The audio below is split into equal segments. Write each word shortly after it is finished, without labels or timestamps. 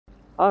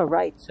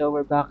Alright, so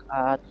we're back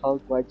at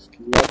Hogwarts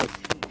Legacy.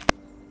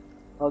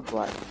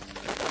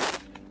 Hogwarts.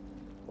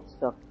 Let's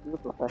talk to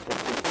Professor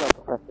Fig. Hello,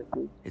 Professor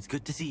Fig. It's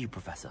good to see you,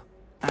 Professor.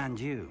 And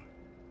you.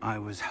 I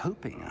was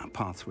hoping our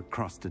paths would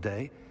cross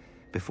today,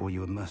 before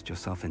you immersed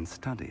yourself in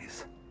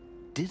studies.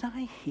 Did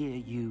I hear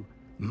you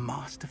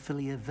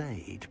masterfully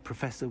evade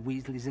Professor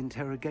Weasley's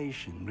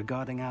interrogation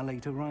regarding our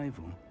late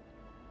arrival?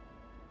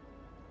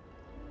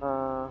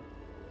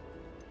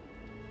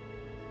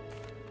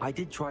 I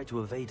did try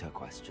to evade her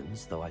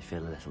questions, though I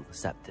feel a little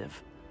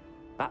deceptive.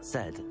 That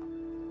said,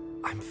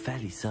 I'm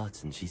fairly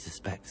certain she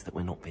suspects that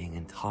we're not being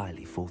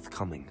entirely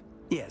forthcoming.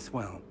 Yes,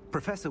 well,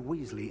 Professor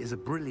Weasley is a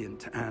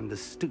brilliant and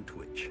astute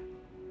witch.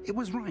 It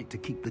was right to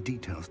keep the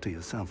details to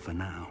yourself for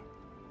now.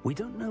 We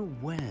don't know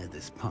where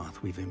this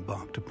path we've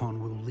embarked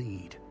upon will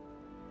lead.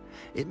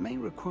 It may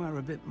require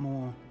a bit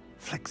more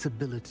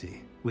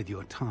flexibility with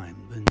your time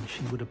than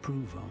she would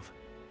approve of.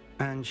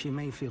 And she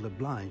may feel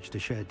obliged to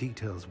share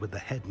details with the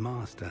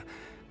headmaster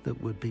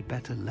that would be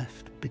better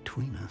left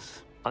between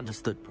us.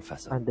 Understood,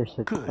 Professor.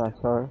 Understood, Good.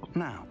 Professor.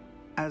 Now,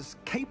 as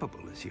capable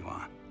as you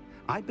are,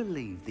 I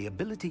believe the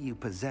ability you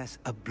possess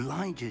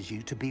obliges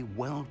you to be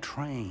well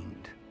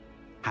trained.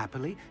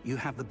 Happily, you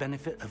have the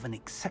benefit of an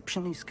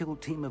exceptionally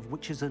skilled team of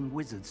witches and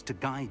wizards to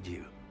guide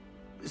you.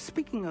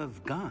 Speaking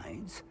of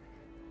guides,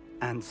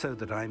 and so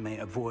that I may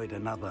avoid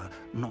another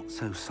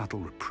not-so-subtle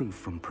reproof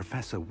from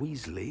Professor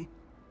Weasley,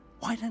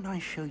 why don't I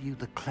show you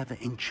the clever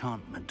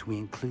enchantment we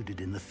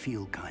included in the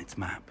field guide's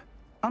map?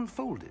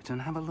 Unfold it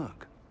and have a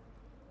look.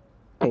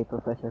 Okay,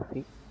 Professor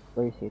Fig.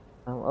 Where is it?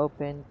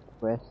 Open,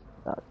 quest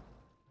start.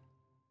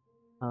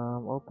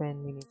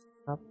 Open mini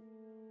map.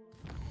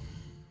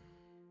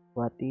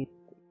 What it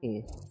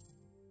is.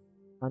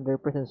 Under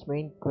person's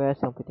main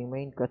quest, completing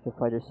main quest to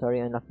further story,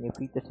 unlock new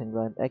features and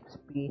grant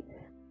XP.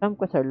 Some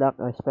quests are locked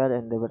on spell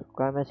and level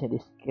requirements. In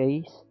this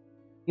case,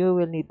 you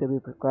will need to be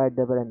required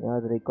level and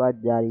other required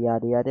yada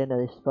yada yada, and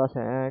the spells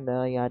are earned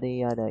yada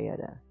yada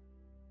yada.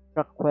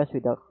 Track quest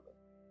without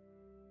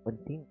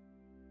continue.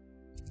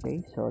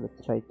 Okay, so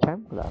let's try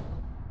Charm Class.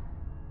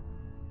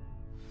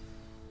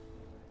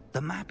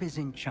 The map is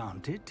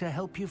enchanted to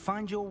help you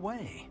find your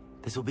way.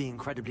 This will be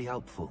incredibly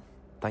helpful.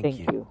 Thank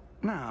you.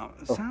 Now,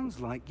 sounds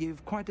like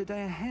you've quite a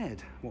day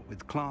ahead, what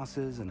with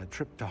classes and a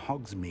trip to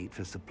Hogsmeade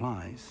for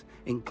supplies,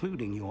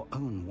 including your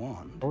own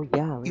wand. Oh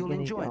yeah, You'll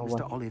enjoy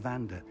Mr.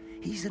 Ollivander.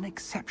 He's an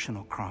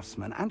exceptional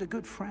craftsman and a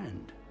good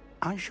friend.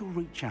 I shall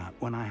reach out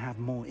when I have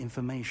more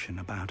information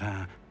about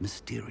our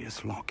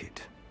mysterious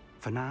locket.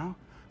 For now,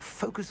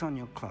 focus on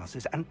your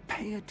classes and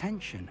pay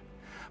attention.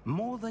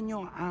 More than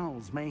your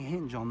owls may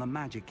hinge on the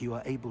magic you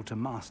are able to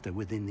master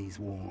within these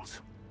walls.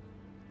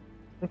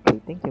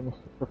 Okay, thank you,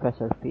 Mr.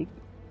 Professor Fig.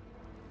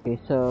 Okay,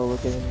 so we're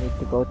gonna need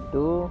to go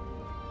to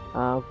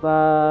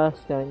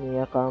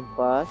Vastonia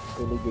campus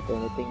to lead you to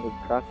anything with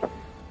track.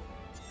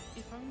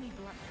 If only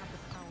Black had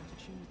the power to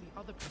choose the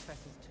other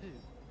professors too,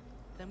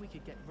 then we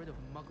could get rid of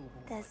Muggle.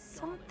 There's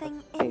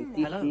something Okay, in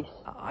this there. Hello. is...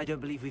 I don't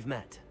believe we've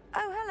met.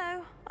 Oh,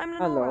 hello. I'm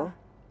Lenora. Hello.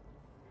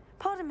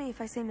 Pardon me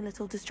if I seem a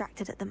little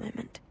distracted at the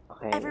moment.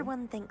 Okay.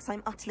 Everyone thinks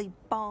I'm utterly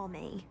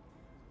balmy.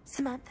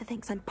 Samantha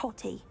thinks I'm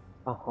potty.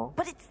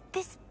 But it's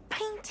this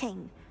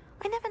painting.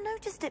 I never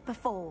noticed it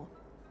before.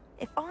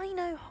 If I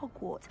know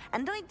Hogwarts,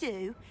 and I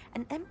do,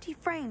 an empty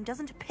frame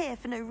doesn't appear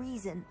for no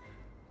reason.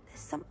 There's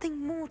something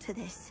more to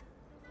this.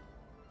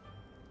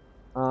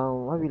 Have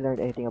you learned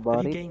anything about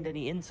Have you it? gained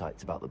any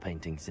insights about the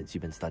painting since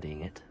you've been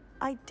studying it?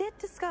 I did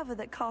discover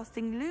that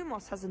casting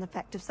Lumos has an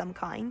effect of some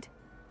kind.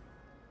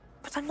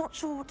 But I'm not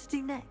sure what to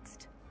do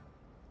next.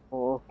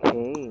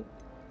 Okay.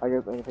 Are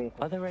there anything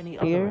Are there any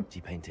here? other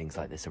empty paintings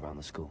like this around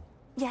the school?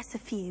 Yes, a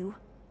few.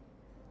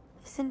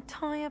 This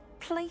entire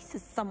place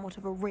is somewhat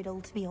of a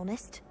riddle, to be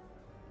honest.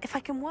 If I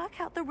can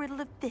work out the riddle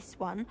of this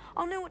one,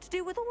 I'll know what to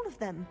do with all of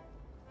them.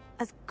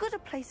 As good a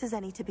place as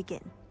any to begin.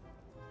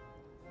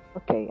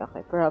 Okay,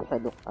 perhaps I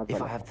look at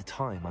If I have the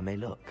time, I may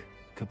look.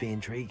 Could be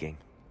intriguing.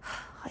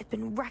 I've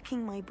been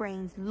racking my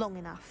brains long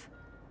enough.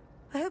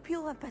 I hope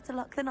you'll have better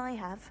luck than I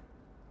have.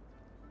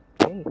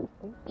 Okay,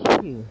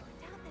 thank you.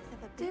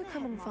 Do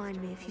come and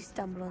find me if you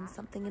stumble on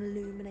something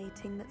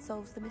illuminating that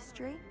solves the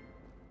mystery.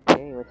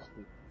 Okay, let's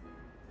see.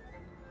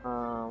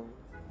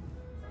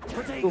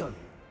 Protego!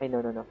 Hey,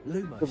 no.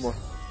 Lumos. Lumos.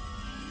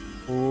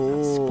 That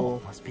Oh,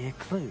 spot must be a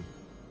clue.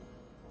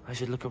 I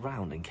should look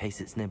around in case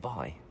it's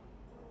nearby.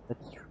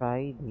 let's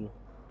try this.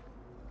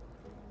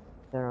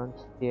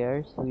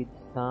 Downstairs with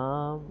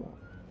some...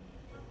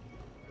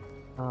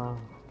 Do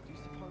you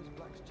suppose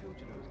Black's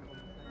children are as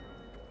complicated?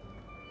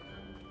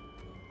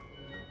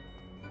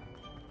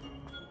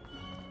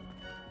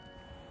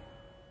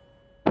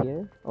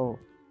 here? Oh,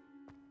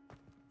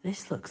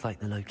 This looks like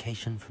the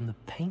location from the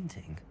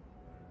painting.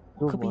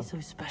 What could be Lumos. so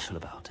special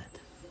about it?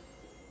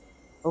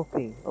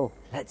 Okay, oh,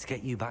 Let's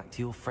get you back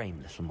to your frame,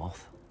 little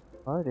moth.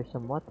 there's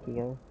some moth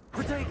here.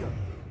 Protego!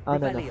 No.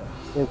 Revelio.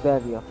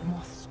 Revelio. The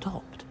moth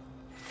stopped.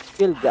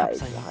 Field guide.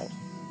 Perhaps I- Okay.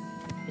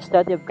 The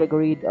study of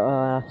Gregory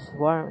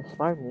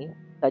Smarmy,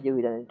 study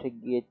with an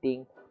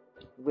intriguing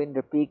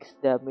Winter Peaks,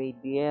 the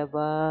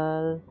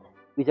medieval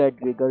wizard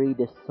Gregory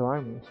the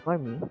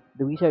Smarmy.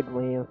 The wizard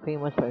was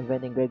famous for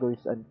inventing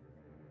Gregory's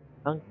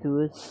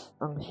Unctuous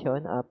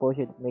Unction, a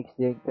potion that makes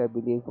the director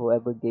believe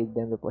whoever gave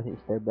them the potion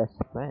is their best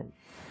friend.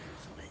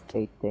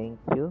 Okay, thank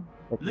you.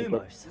 Let me get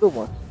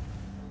Lumos.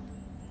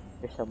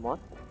 There's a moth.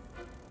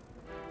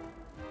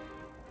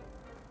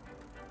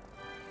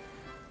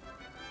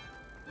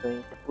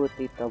 Going to put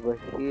it over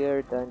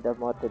here, turn the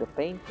moth to the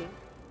painting.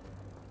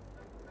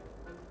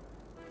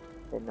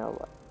 Then now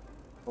what?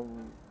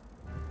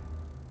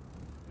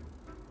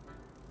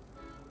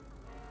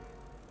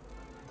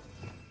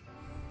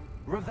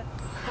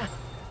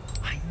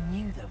 I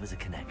knew there was a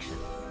connection.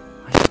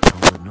 I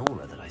told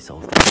Lenora that I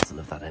solved the puzzle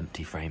of that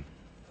empty frame.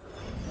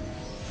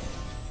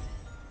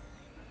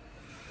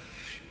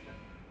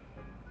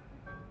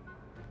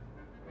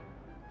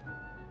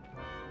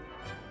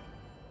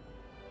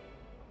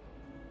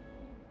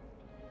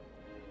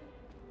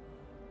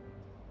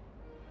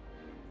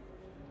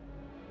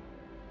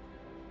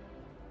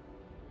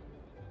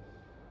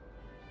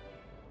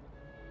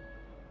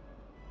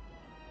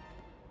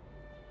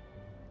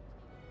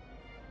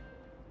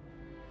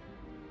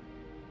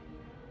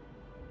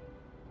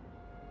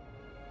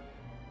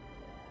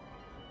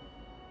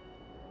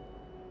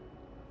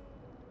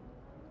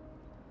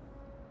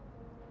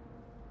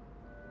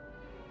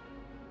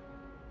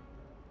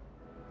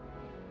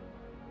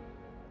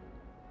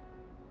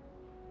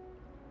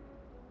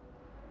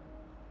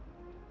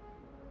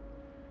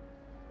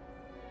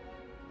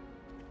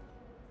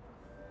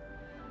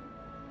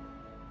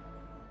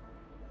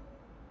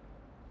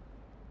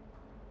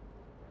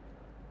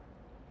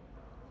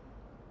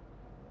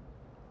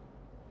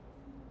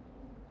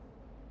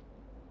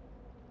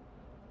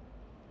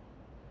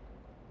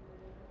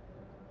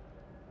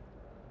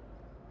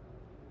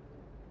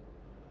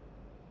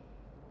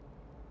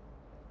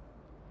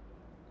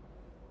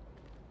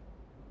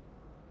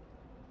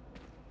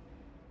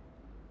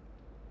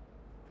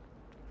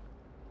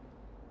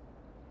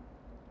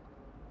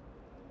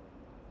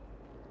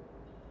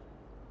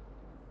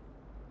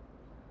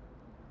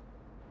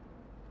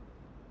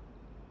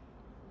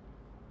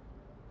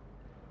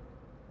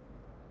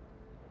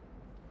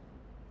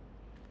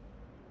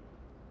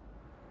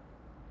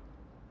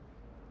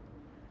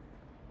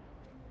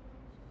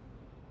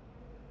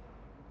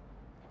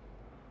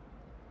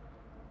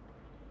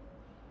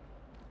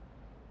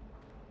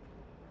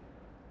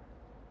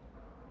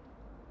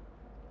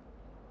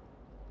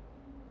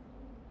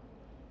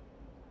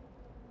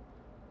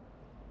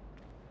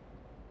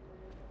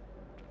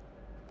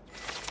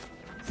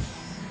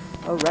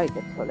 Alright,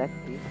 let's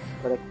collect this.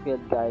 Collect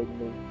field guide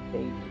main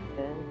page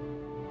and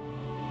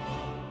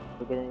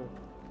we're gonna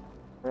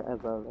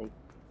wherever, like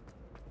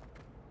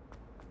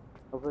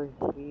over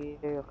here.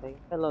 Okay.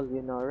 Hello,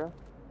 Leonora.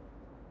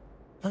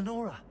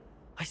 Lenora,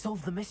 I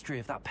solved the mystery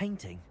of that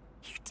painting.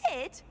 You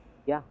did?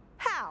 Yeah.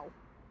 How?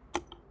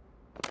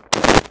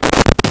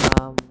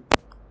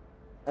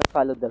 I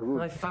followed the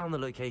route. I found the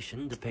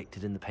location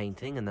depicted in the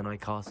painting, and then I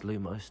cast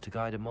Lumos to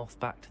guide a moth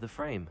back to the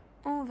frame.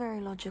 All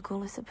very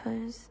logical, I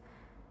suppose.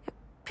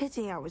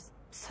 Pity I was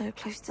so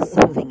close to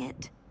solving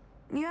it.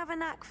 You have a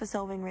knack for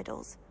solving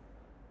riddles.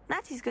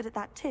 Natty's good at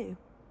that too.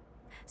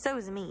 So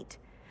is Amit,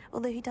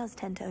 although he does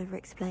tend to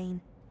over-explain.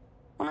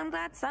 Well, I'm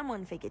glad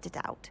someone figured it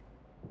out.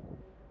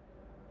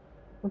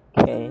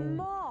 Okay. The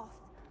moth!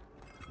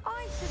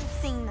 I should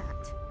have seen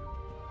that.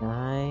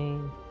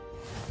 Nice.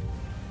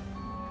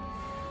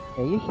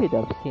 Yeah, you should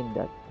have seen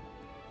that.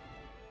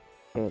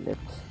 Okay,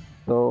 let's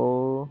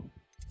go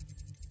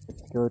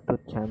to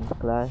Cham's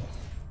class.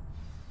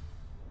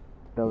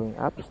 Going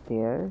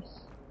upstairs.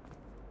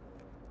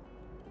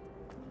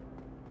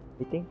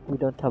 I think we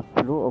don't have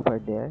Flu over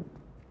there.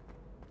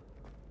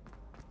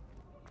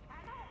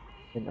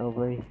 And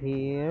over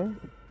here.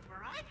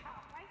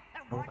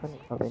 I can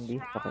open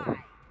this. Okay.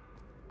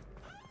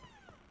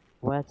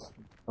 What's...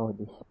 Oh,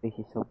 this space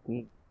is so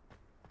big.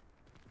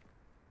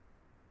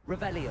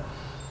 Revelio.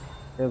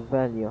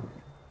 Revelio.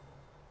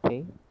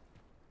 Okay.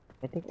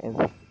 I think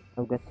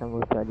I've got some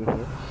Revelio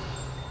here.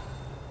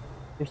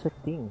 There's a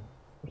thing.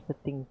 There's a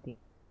thing.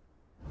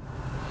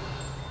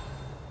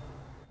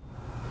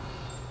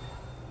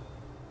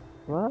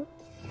 What?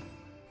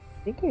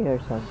 I think I hear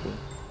something.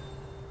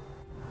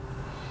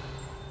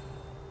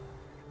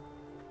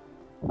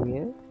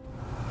 Here?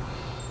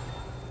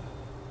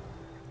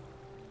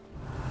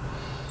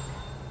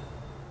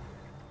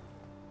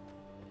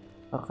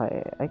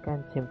 Okay, I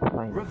can't seem to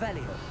find it.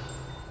 Revelio.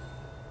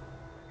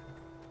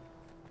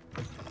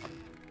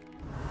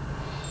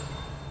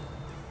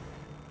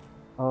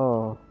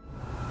 Oh.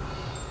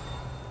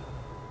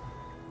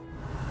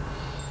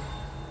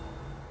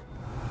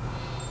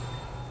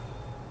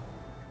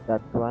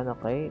 That one,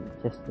 okay.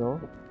 Just no.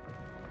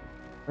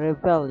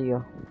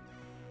 Revelio.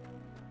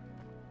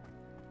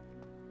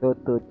 Go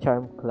to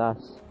Charm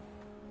class.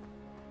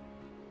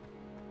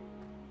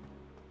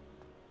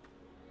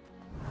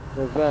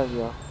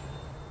 Revelio.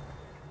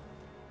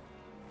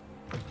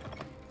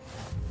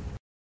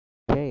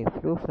 Okay,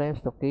 Blue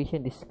Flame's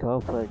location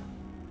discovered.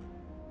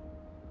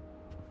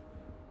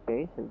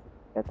 Okay, so we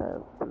got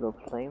a full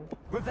flame.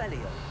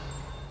 Revelio.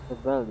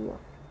 Revelio.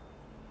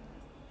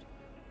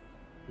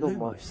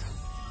 Lumos.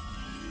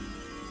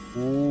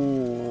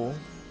 Ooh.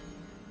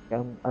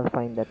 I'll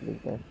find that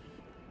later.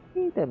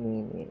 Wait a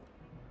minute.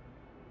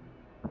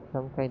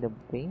 Some kind of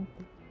paint?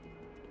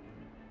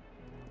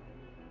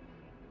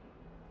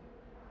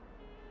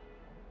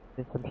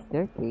 There's some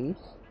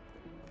staircase.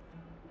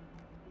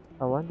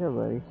 I wonder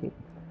where is it?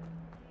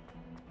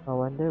 I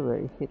wonder where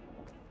is it?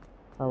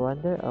 I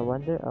wonder.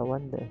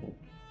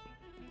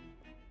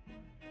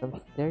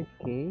 Some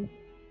staircase?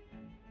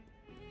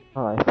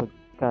 Oh, I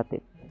forgot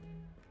it.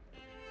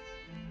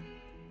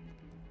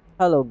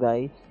 Hello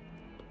guys.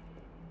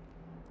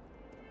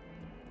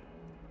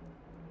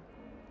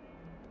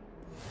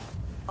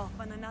 Off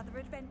on another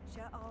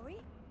adventure, are we?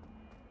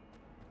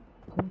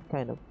 Some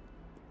kind of...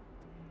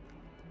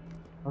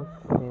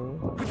 Okay.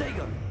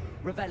 Protego.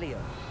 Revelio.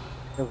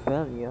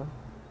 Revelio.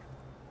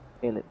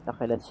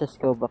 Okay, let's just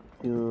go back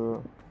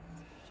to...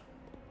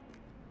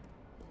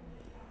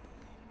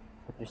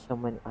 There's so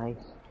many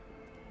eyes.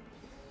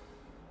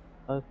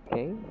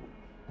 Okay.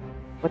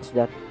 What's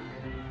that?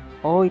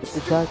 Oh, it's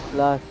the dark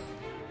glass.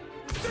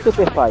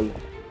 Stupefy.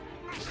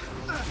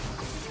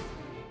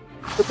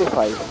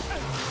 Stupefy. Is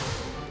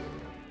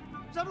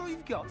that all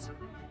you've got?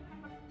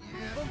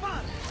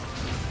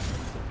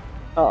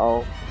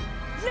 Uh-oh.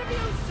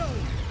 Levioso!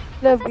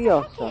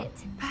 Leviosa.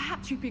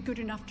 Perhaps you'd be good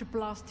enough to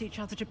blast each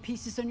other to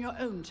pieces in your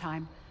own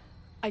time.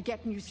 I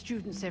get new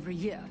students every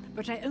year,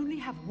 but I only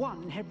have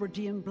one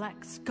Hebridean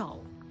black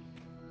skull.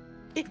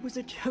 It was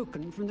a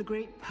token from the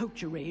Great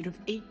Poacher Raid of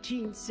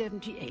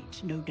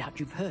 1878. No doubt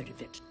you've heard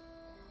of it.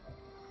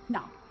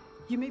 Now,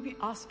 you may be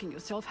asking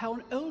yourself how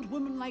an old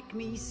woman like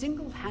me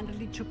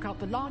single-handedly took out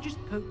the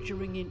largest poacher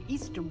ring in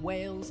eastern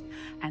Wales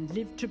and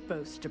lived to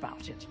boast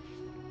about it.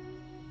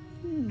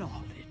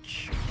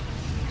 Knowledge.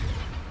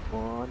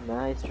 Oh,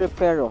 nice.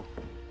 Reparo.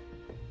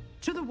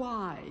 To the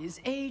wise,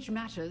 age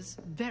matters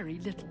very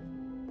little.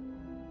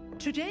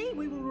 Today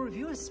we will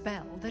review a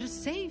spell that has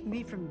saved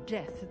me from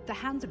death at the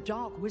hands of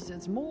dark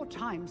wizards more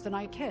times than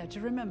I care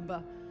to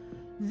remember.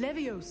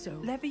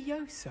 Levioso.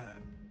 Levioso?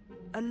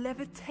 A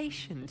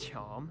levitation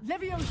charm?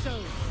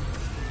 Levioso!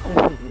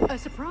 A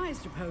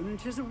surprised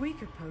opponent is a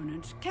weak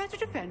opponent. Care to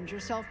defend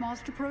yourself,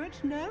 Master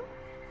Pruitt? No?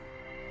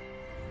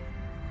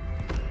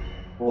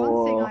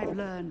 One thing I've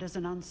learned as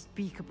an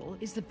unspeakable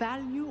is the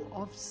value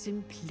of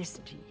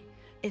simplicity,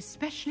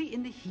 especially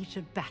in the heat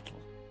of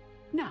battle.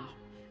 Now,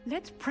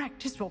 let's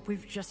practice what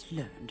we've just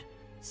learned,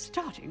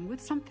 starting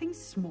with something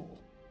small.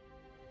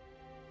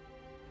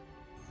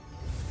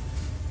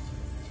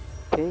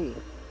 Okay.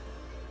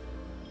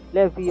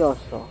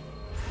 Levioso.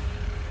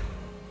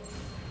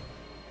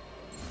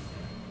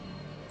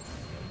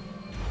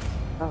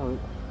 Oh,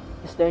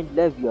 just learned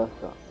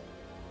Levioso.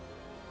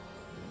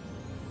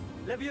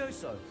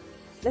 Levioso.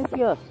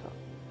 Levioso.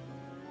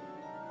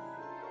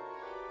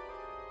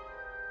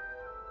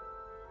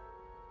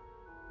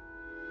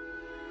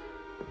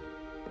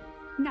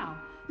 Now,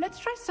 let's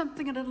try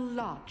something a little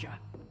larger.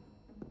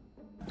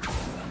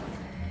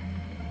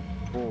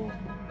 Oh.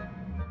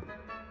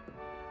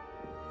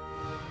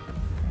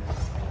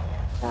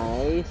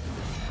 Nice.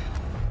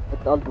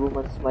 That old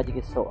woman's magic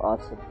is so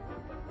awesome.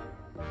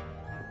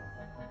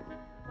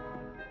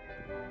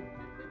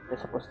 We're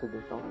supposed to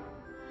do so.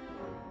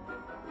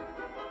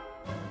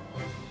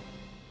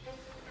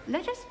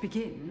 Let us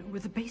begin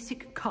with the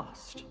basic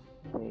cast.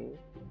 Okay.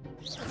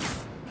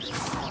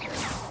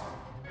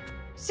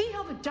 See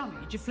how the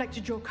dummy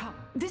deflected your cast?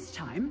 This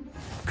time,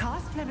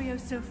 cast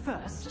Levioso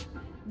first,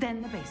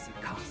 then the basic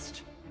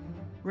cast.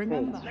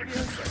 Remember,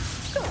 Levioso.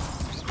 Good.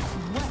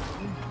 Well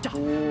done.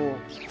 Oh.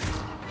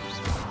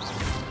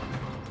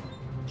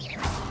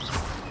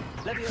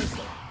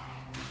 Levioso.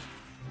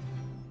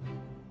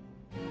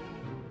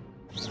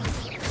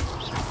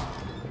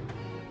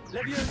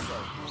 Levioso.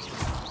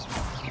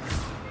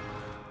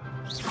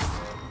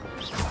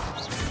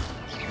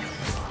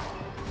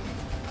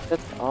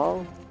 That's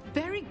all?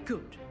 Very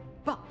good.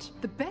 But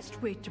the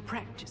best way to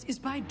practice is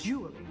by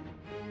dueling.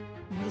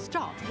 We'll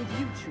start with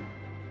you two.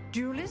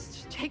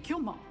 Duelists, take your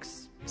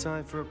marks.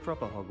 Time for a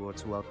proper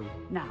Hogwarts welcome.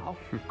 Now,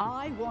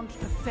 I want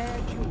a fair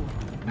duel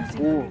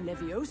using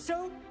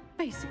Levioso,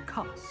 basic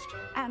cast,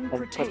 and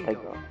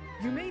Protego.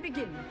 You may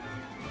begin.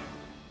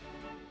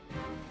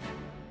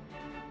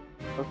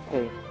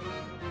 Okay.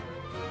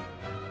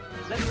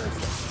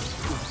 Levioso.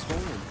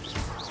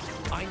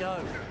 I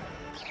know.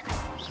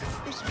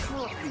 This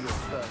can't be your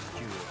first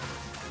duel.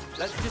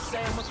 Let's just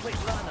say I'm a quick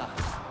learner.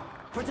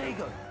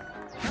 Protego.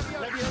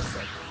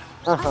 Levioso.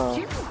 Uh-huh.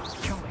 You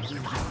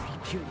enjoy lively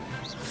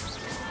duels.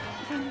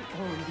 If only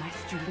all my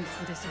students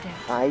were this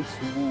adept. Nice.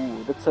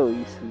 Ooh, that's so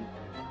easy.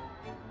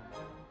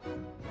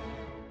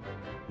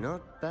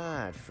 Not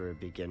bad for a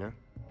beginner.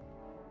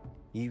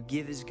 You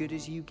give as good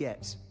as you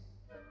get.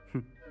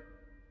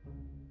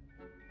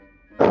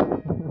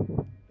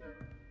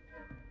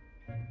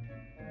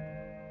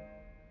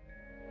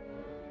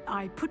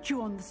 I put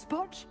you on the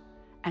spot,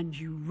 and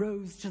you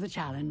rose to the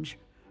challenge.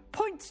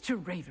 Points to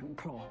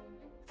Ravenclaw.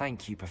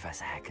 Thank you,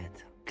 Professor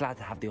Hecat. Glad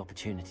to have the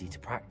opportunity to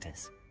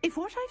practice. If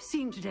what I've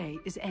seen today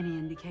is any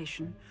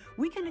indication,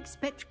 we can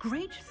expect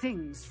great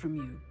things from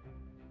you.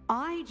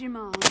 I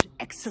demand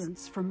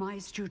excellence from my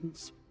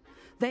students.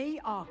 They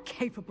are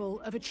capable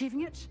of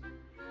achieving it,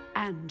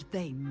 and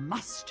they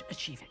must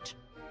achieve it.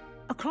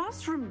 A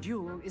classroom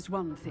duel is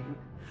one thing,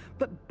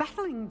 but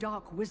battling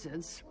dark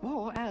wizards,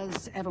 or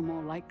as ever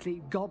more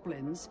likely,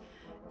 goblins,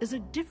 is a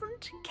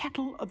different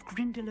kettle of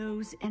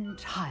Grindylows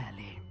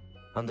entirely.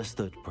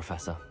 Understood,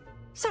 Professor.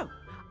 So,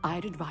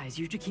 I'd advise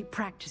you to keep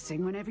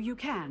practicing whenever you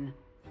can.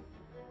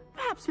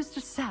 Perhaps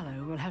Mr.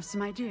 Sallow will have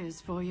some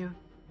ideas for you.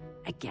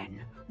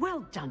 Again,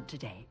 well done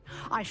today.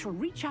 I shall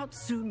reach out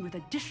soon with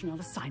additional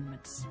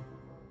assignments.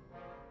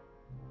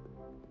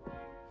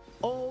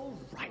 All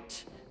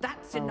right.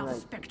 That's enough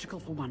spectacle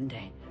for one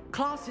day.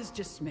 Class is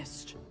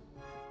dismissed.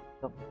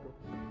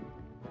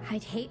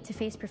 I'd hate to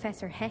face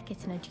Professor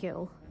Hecat in a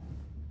duel.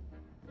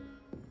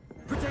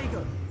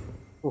 Protego!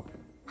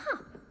 Huh.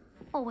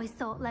 Always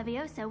thought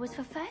Leviosa was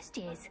for first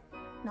years.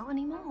 Not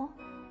anymore.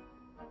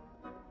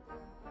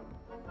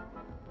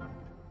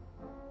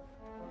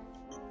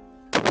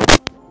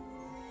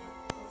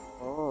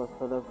 Oh,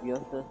 so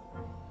Leviosa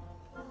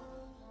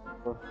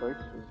for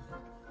first year.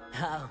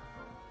 Oh,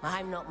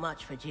 I'm not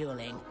much for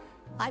dueling.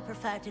 I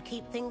prefer to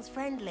keep things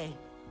friendly.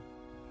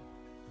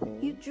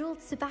 You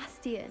dueled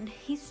Sebastian.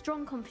 He's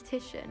strong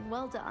competition.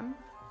 Well done.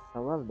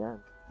 Oh, well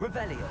done.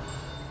 Revelio.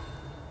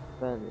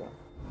 Revelio.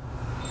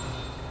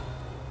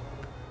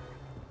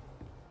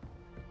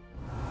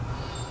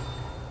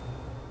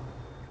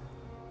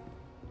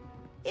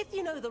 If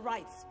you know the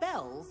right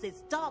spells,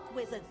 it's dark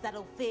wizards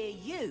that'll fear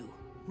you,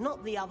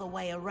 not the other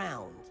way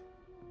around.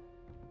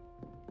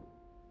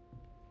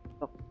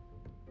 Oh.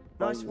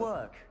 Nice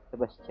work.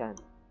 Sebastian.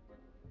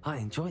 I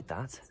enjoyed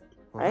that.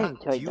 Well, I that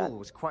enjoyed duel that.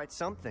 was quite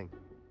something.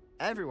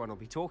 Everyone will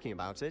be talking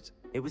about it.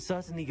 It was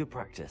certainly good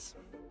practice.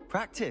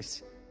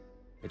 Practice.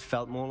 It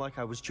felt more like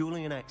I was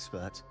dueling an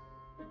expert.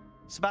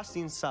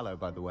 Sebastian Sallow,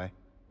 by the way.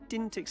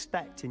 Didn't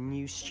expect a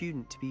new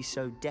student to be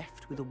so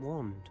deft with a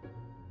wand.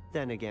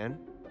 Then again,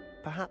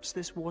 perhaps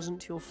this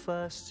wasn't your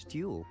first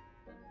duel.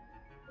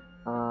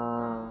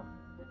 How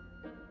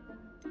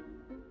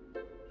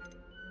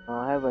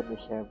about we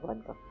share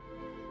one?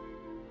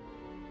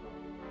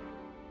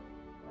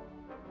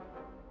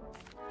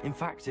 In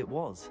fact, it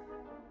was.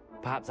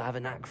 Perhaps I have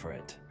a knack for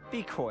it.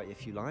 Be coy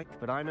if you like,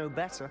 but I know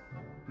better.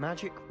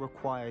 Magic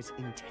requires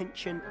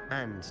intention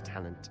and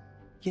talent.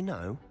 You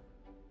know,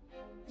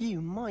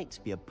 you might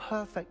be a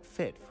perfect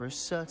fit for a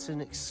certain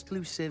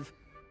exclusive,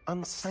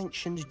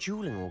 unsanctioned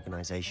dueling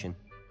organization.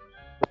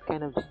 What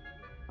kind of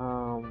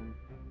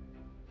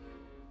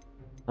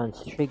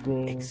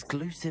intriguing?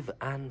 Exclusive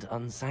and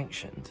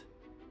unsanctioned.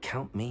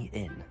 Count me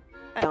in.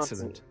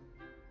 Excellent.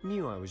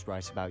 Knew I was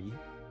right about you.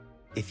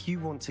 If you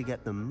want to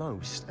get the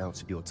most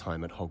out of your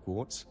time at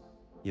Hogwarts,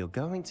 you're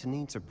going to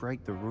need to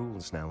break the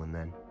rules now and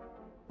then.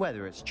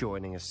 Whether it's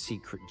joining a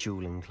secret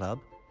dueling club,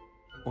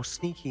 or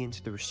sneaking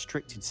into the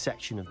restricted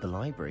section of the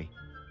library,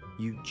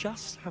 you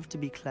just have to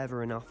be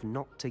clever enough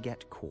not to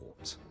get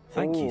caught.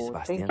 Thank you,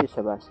 Sebastian. Thank you,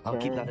 Sebastian. I'll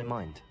keep that in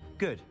mind.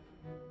 Good.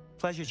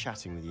 Pleasure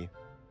chatting with you.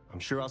 I'm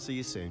sure I'll see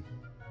you soon.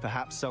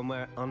 Perhaps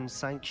somewhere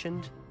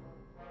unsanctioned?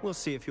 We'll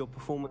see if your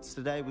performance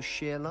today was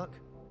sheer luck,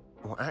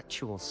 or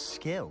actual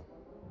skill.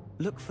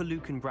 Look for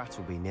Luke and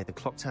Brattleby near the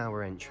clock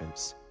tower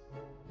entrance.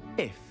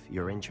 If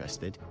you're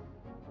interested.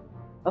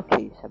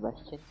 Okay,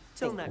 Sebastian.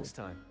 Till next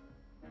time.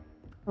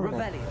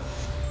 Revelio.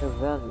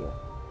 Revelio.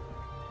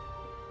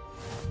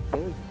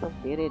 Okay, we just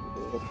completed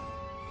it.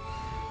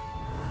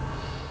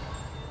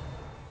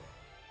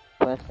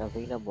 Quest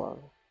available.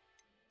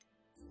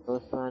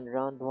 First one,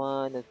 round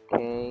 1,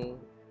 okay.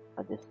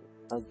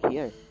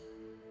 Gear.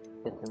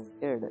 Get some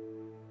gear.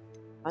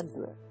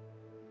 Underwear.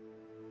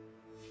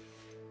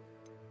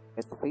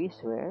 Get face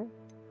wear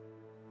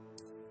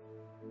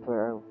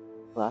for our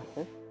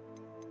glasses,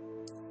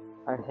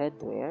 our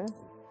headwear.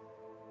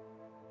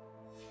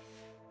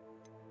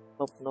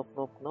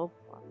 Nope.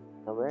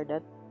 I wear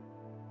that.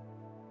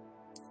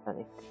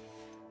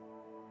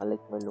 I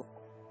like my look.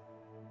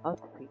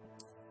 Outfit.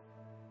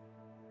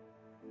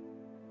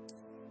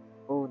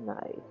 Oh,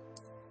 nice.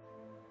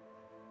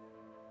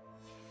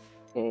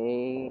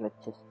 Okay,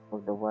 let's just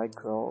move the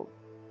wardrobe.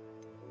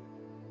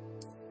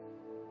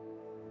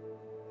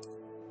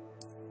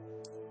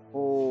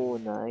 Oh,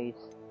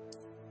 nice.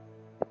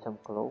 Get some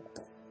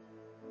clothes.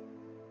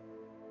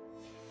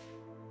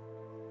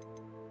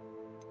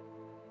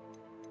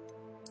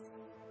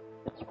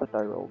 Let's put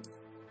our robe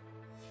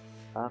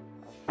back.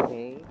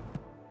 Okay.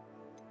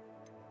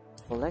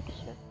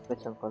 Collection.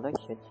 Get some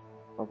collections.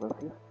 Over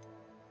 50.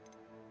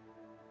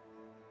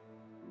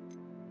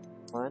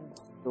 1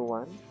 to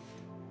 1.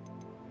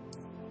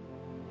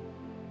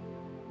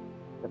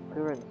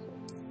 Appearance.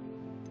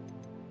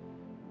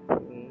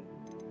 Okay.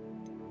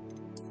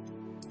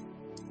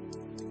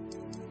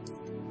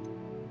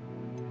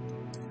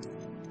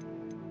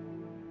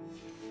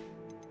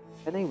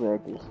 Can I wear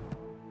this?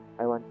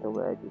 I want to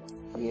wear this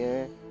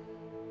here.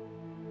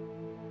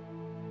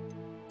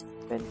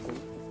 20.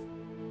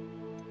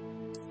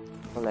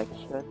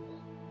 Collections.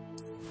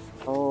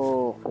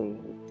 Okay.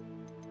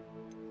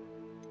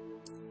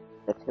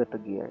 Let's go to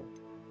gear.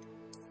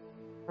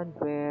 And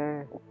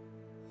where?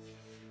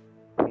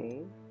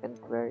 Okay, and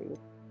where is?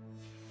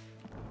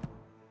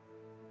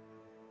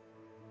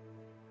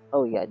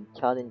 Oh yeah,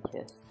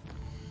 challenges.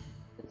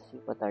 Let's see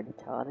what are the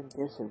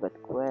challenges. We've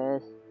got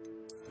quests,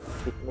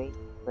 with main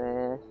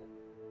quest,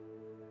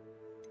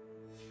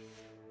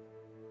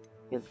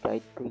 guild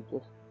guide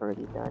pages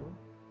already done.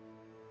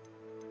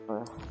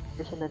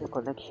 There's another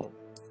collection.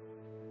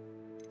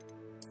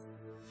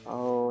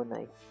 Oh,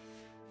 nice.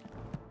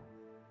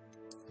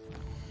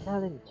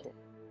 Challenges.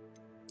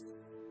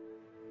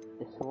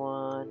 This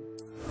one.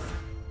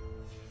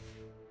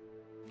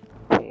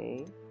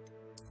 Okay.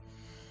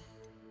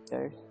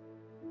 There's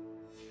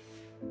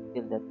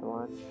still that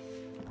one.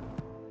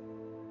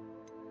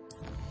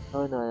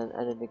 Oh no,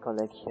 another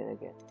collection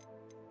again.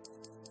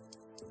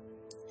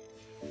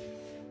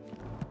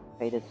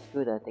 Okay, that's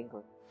good, I think.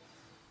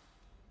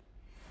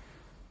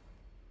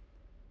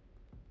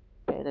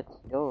 Okay, let's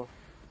go.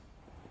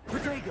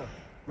 Rodrigo!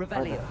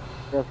 Revelio!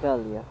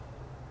 Revelio.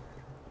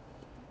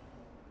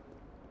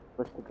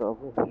 Supposed to go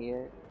over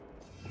here.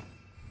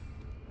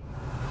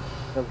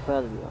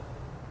 Revelio.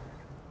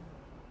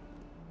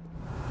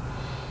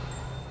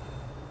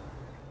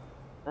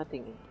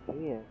 Nothing in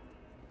here.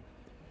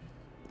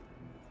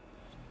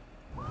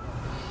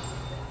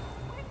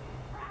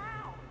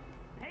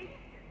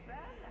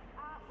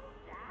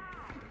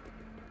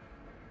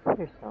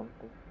 There's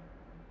something.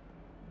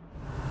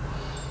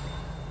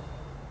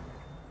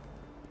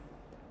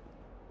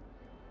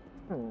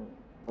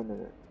 Oh no.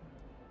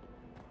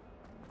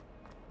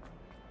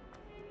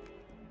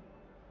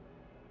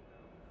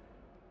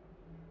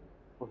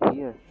 Oh,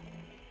 here.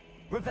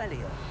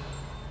 Revelio.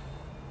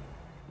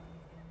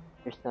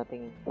 There's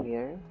nothing in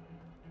here.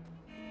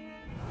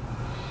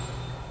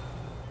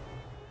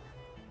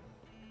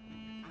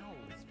 Owl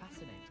is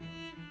fascinating.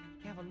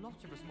 You have a lot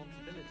of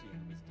responsibility in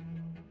wisdom.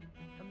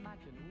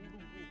 Imagine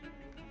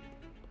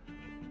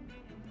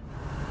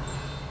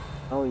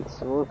all the Oh,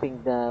 it's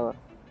moving the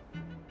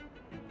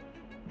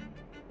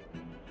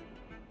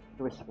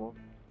smoke.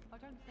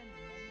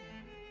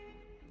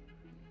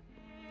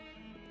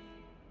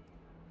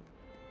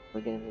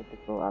 We're gonna need to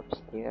go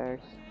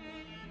upstairs.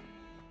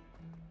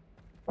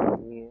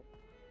 Here.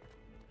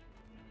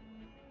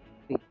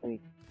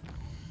 Wait.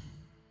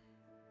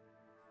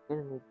 We're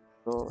gonna need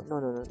to go. No,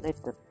 not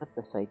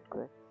the side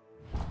quest.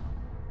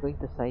 We're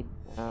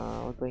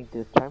going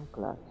to charm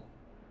class.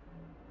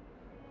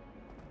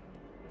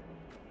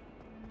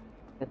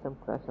 Get some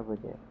class over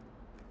there.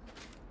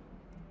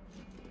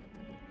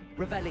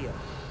 Revelio.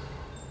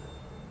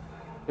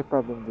 No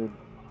problem, dude.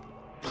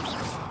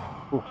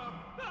 Ooh.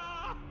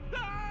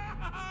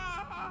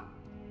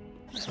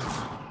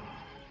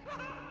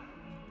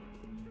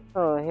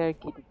 Oh, here,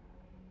 kitty.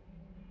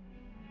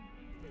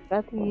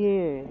 Got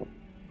here.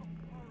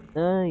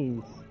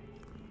 Nice.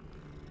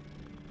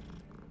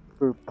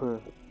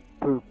 Purple.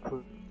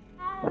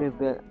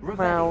 Rebel.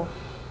 Meow.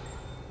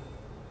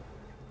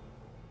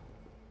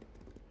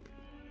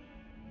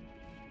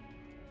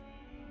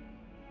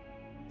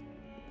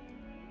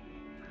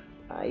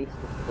 Nice.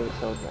 This place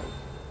so nice.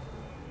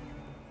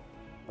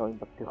 Going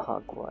back to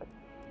Hogwarts.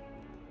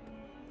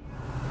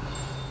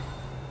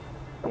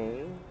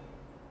 Okay.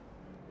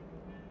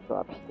 Go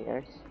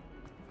upstairs.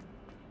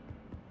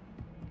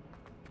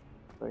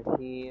 We're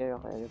here.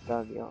 Okay,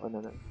 Rebellion. Oh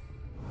no.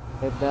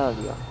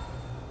 Rebellion.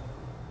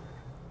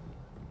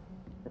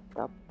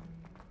 Stop.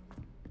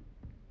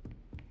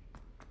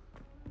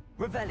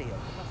 Revelio.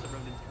 Professor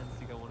Ronan tends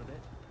to go on a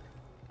bit.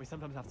 We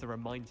sometimes have to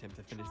remind him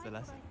to finish the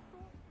lesson.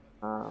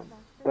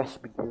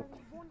 Quest begin.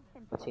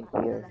 What's in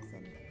here?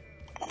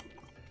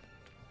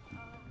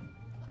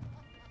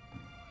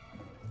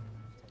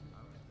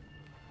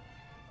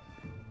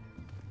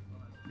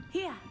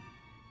 Here,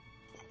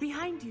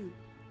 behind you.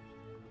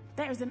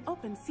 There is an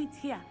open seat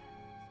here.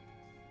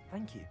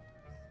 Thank you.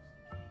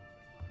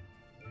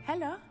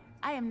 Hello,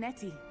 I am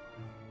Nettie.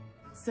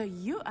 So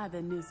you are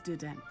the new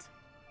student.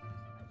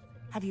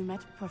 Have you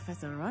met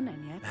Professor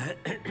Ronan yet?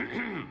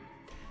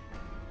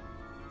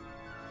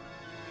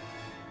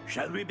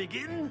 Shall we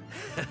begin?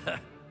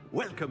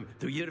 Welcome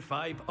to Year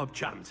 5 of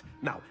Charms.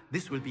 Now,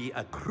 this will be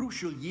a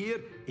crucial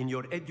year in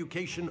your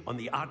education on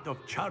the art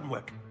of charm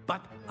work.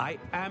 But I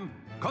am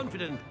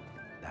confident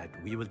that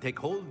we will take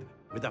hold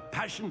with the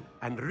passion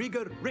and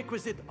rigor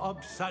requisite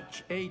of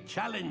such a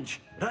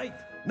challenge. Right,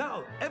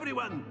 now,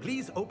 everyone,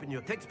 please open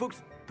your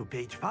textbooks to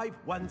page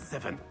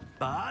 517.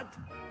 But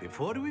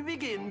before we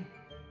begin,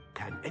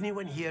 can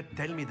anyone here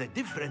tell me the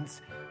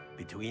difference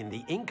between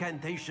the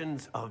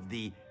incantations of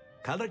the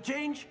color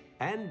change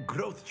and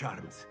growth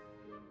charms?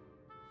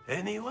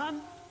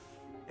 Anyone?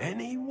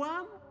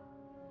 Anyone?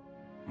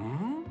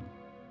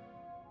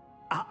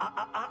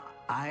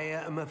 I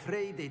am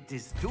afraid it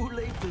is too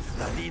late to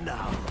study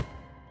now.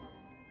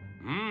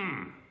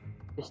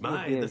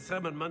 My, the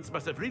summer months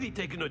must have really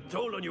taken a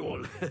toll on you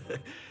all.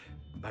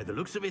 By the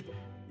looks of it,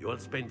 You all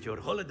spent your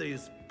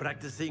holidays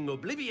practicing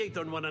Obliviate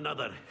on one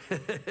another.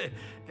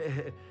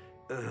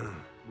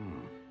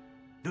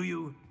 Do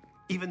you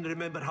even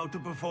remember how to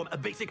perform a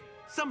basic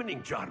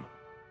summoning charm?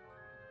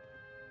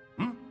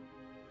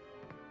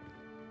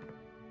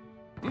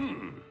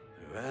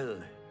 Well,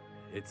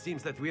 it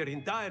seems that we are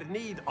in dire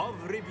need of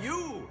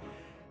review.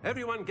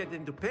 Everyone get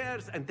into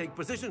pairs and take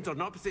positions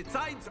on opposite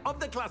sides of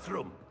the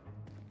classroom.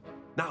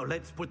 Now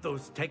let's put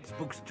those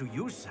textbooks to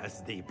use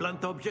as the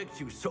blunt objects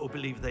you so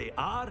believe they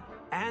are,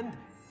 and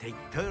take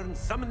turns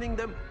summoning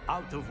them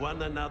out of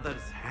one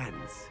another's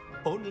hands.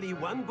 Only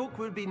one book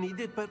will be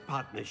needed per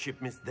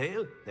partnership, Miss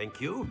Dale. Thank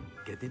you.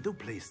 Get into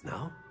place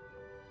now.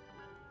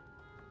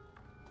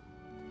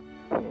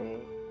 Okay.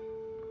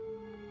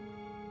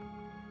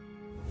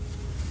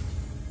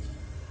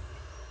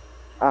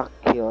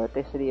 Accio,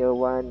 test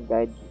 301,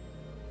 guide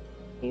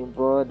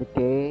info,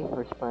 decay,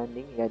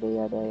 responding, yada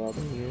yada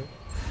yada here.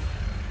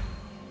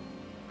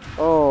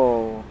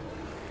 Oh.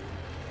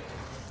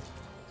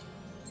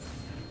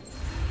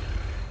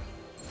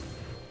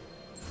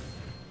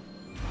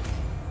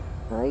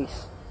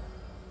 Nice.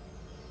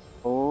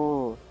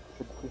 Oh.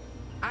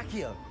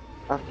 Accio.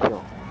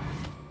 Accio.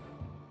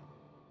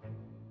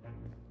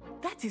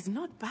 That is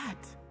not bad.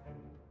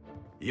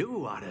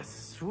 You are a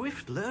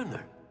swift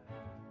learner.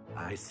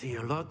 I see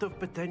a lot of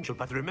potential,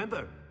 but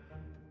remember,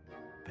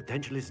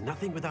 potential is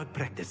nothing without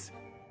practice.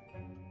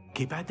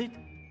 Keep at it.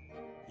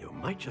 You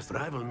might just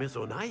rival Miss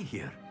Onai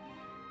here.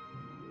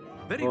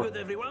 Very good,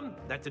 everyone.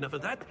 That's enough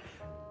of that.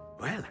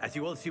 Well, as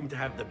you all seem to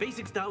have the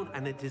basics down,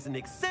 and it is an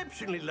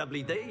exceptionally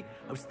lovely day,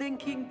 I was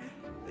thinking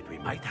that we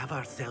might have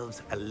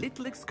ourselves a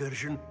little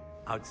excursion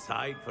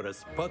outside for a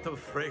spot of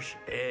fresh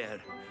air.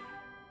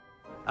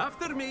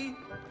 After me.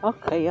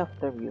 Okay,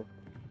 after you,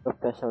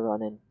 Professor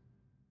Ronan.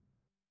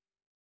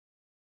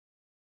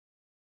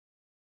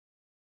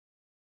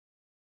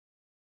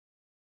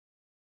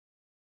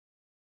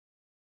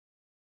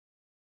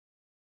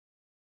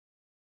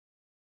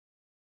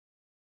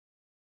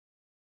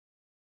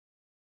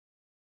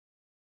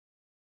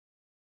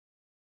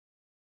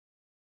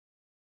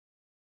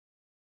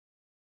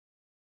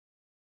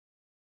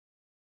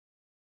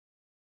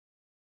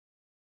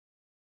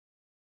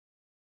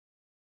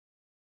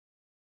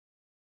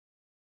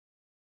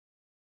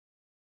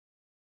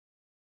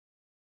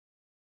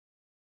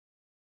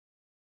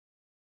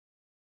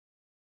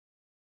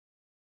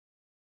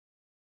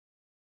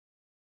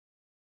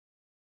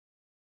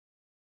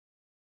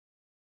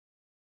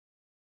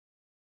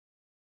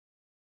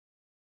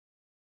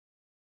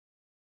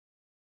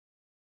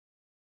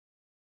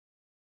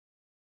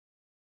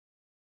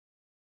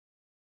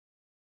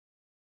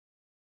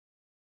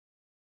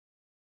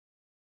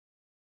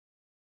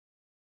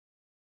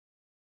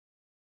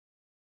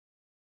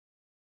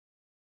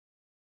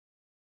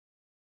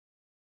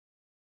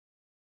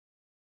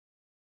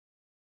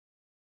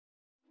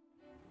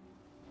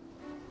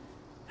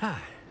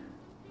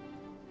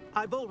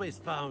 I've always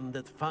found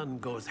that fun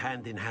goes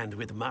hand in hand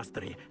with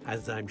mastery,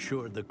 as I'm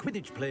sure the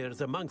Quidditch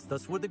players amongst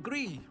us would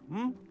agree.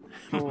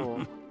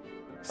 Oh.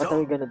 What are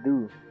we gonna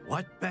do?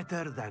 What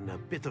better than a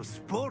bit of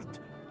sport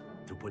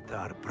to put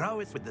our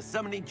prowess with the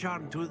summoning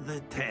charm to the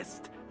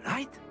test,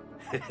 right?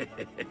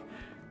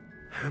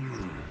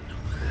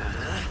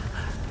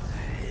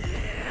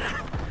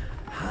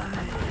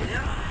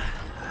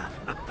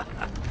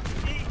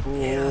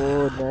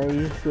 Oh,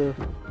 nice.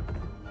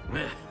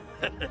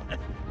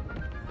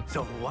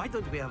 So why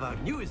don't we have our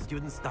newest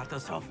student start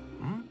us off?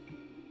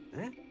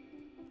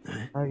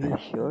 Are you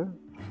sure?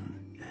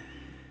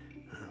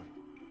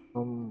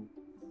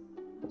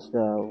 What's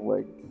the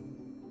word?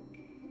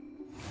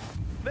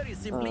 Very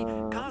simply,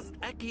 cast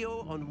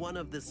Accio on one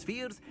of the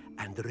spheres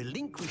and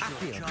relinquish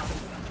your charm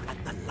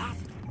at the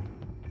last.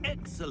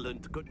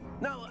 Excellent. Good.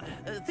 Now,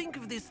 think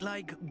of this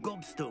like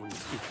gobstones,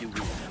 if you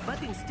will.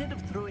 But instead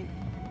of throwing...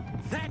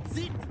 That's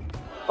it!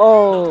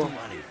 Oh! Not to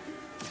worry.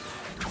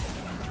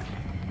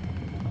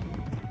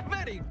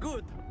 Very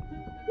good.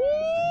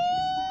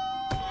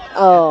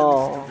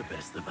 Oh! The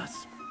best of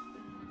us.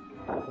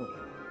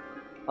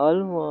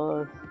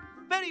 Almost.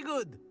 Very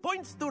good.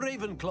 Points to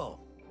Ravenclaw.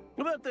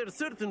 But there's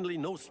certainly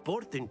no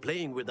sport in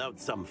playing without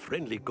some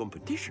friendly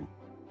competition.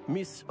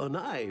 Miss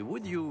Onai,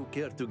 would you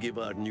care to give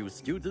our new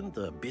student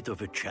a bit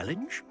of a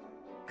challenge?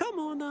 Come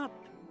on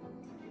up.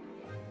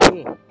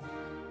 Okay.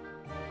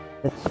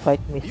 Let's fight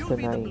Miss You'll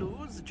be the Onai.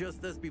 blues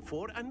just as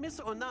before, and Miss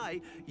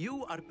Onai,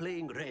 you are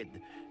playing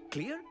red.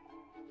 Clear?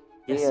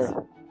 Yes, Yes,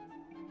 sir.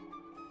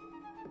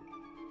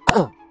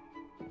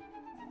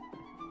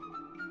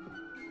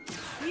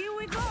 Here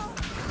we go.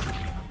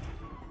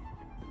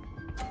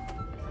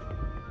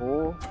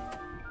 Oh.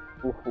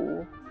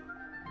 Woohoo.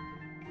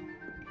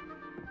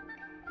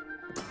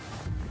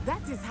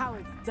 That is how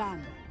it's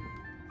done.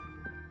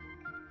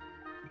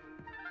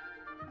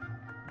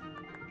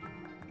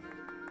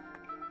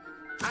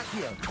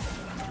 Accio.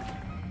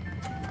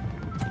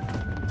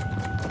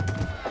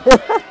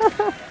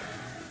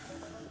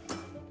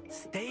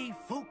 Stay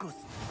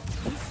focused.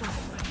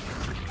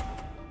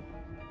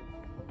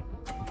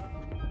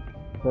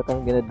 What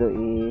I'm gonna do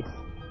is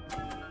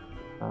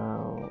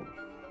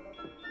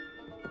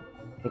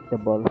the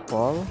ball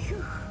fall.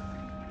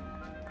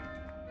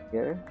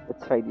 Here,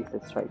 let's try this.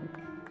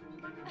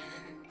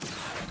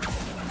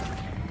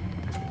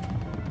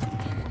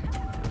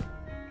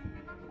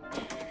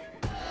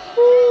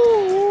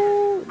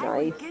 Woo! I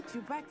will Nice. get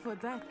you back for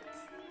that.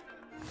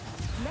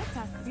 Let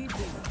us see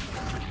this.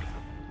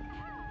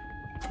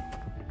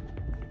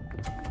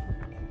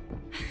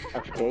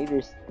 Okay,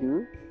 there's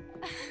two.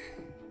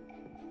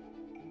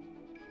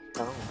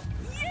 Oh.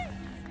 Yes!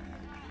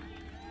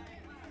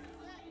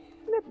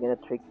 Not gonna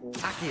trick me.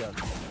 Accio.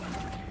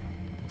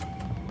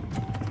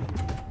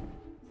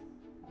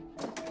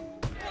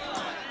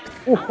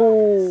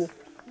 Woohoo!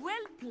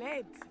 Well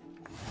played.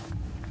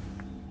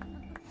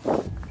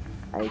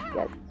 I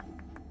get.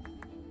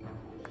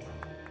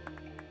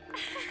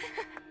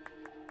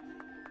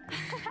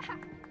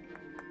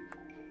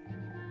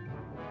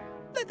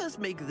 Let us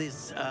make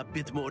this a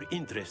bit more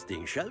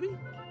interesting, shall we?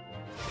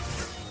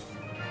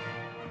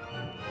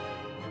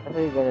 What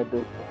are you gonna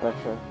do,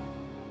 Professor?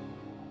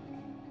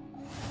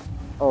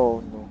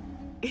 Oh no.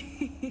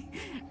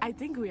 I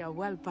think we are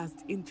well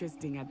past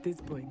interesting at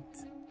this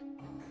point.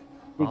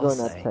 You I'll go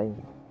say. not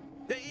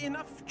say.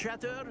 Enough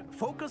chatter.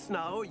 Focus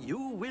now. You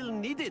will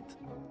need it.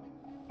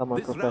 Come on,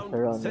 This Professor round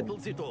Ronan.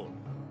 settles it all.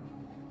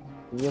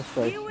 Yes,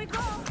 sir. Here we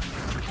go.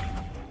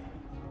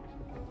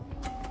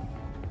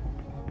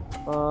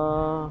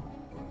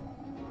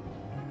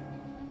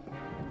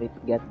 Let's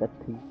get that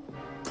three.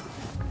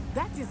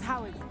 That is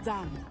how it's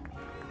done.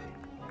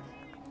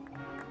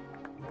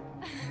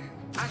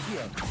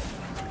 Accio.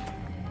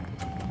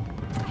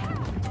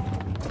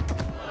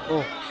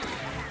 Oh.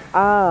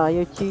 Ah,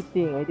 you're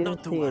cheating. I didn't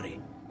Not to see worry.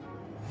 it.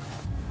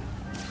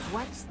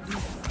 Watch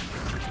this.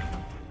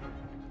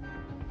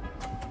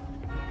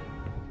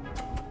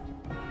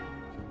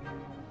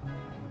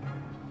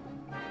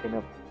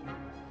 Enough.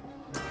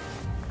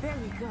 There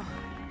we go.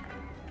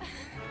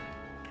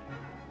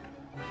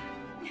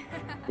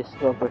 Just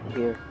over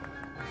here.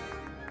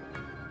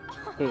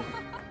 Okay.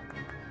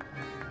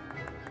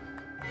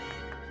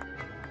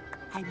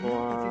 I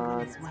know everyone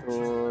One, is watching,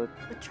 two.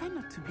 but try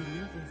not to be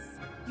nervous.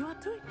 You are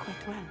doing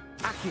quite well.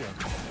 Accio.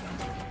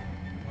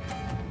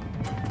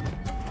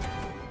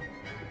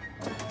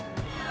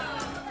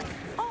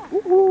 Oh,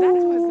 that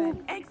was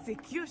an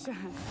execution.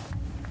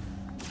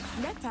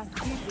 Let us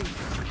see this.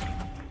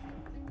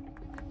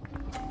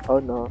 Oh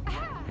no.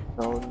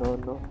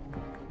 No.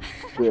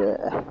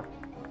 Yeah.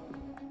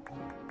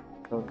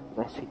 Don't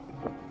mess with me.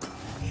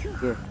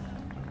 Here.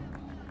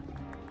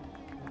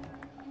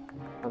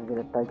 I'm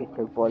gonna target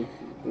your ball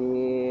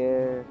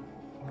here.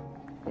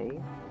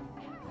 Okay.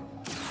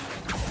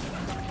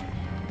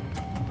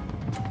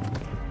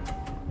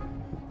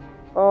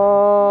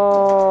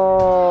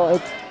 Oh,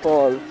 it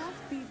falls. Do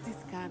not be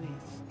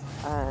discouraged.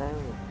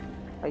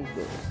 I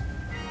do.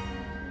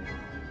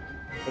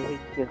 I hate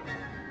you.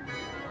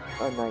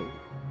 Oh, nice.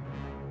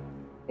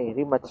 Hey,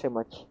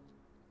 rematch.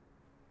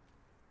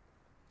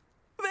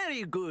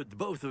 Very good,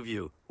 both of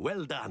you.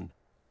 Well done.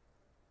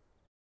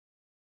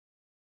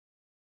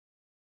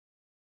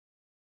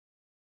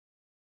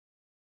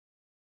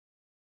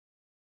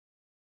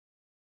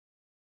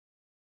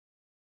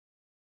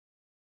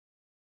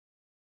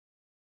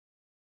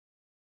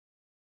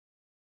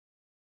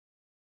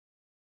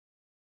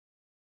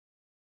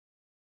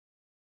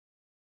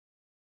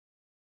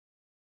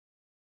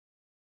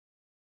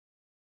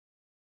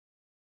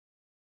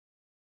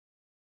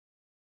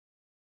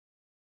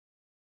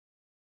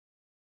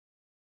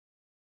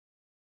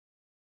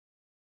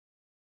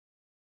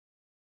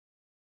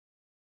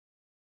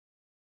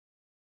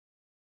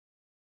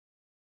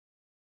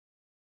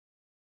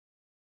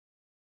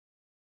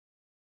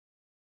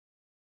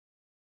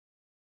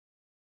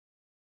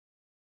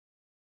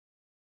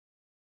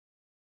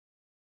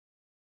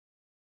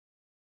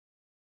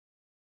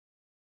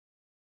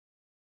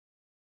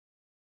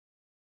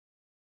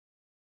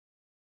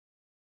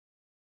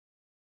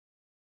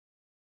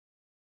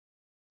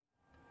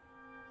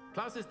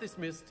 Class is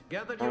dismissed.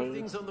 Gather your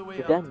things on the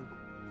way out. Done.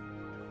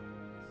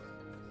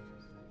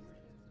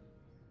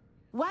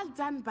 Well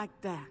done back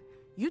there.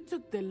 You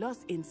took the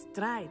loss in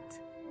stride.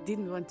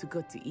 Didn't want to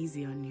go too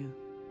easy on you.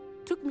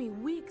 Took me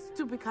weeks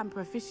to become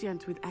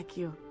proficient with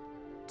Accio.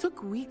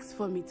 Took weeks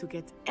for me to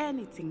get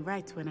anything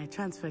right when I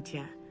transferred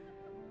here.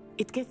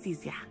 It gets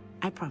easier,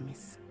 I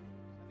promise.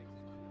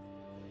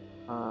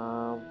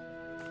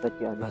 But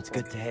yeah, That's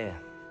good to hear.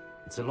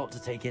 It's a lot to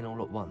take in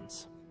all at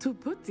once. To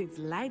put it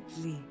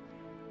lightly,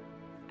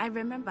 I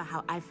remember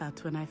how I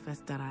felt when I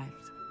first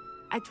arrived.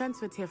 I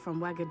transferred here from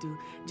Ouagadougou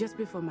just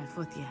before my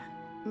 4th year.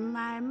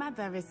 My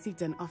mother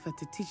received an offer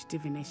to teach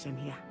divination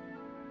here.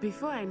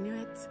 Before I knew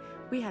it,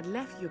 we had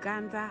left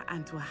Uganda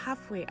and were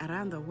halfway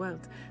around the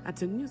world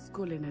at a new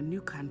school in a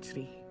new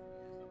country.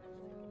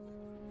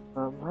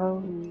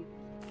 How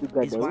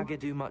Is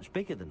Ouagadougou much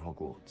bigger than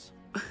Hogwarts?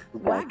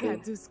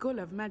 Ouagadougou School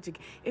of Magic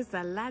is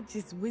the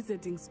largest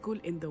wizarding school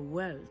in the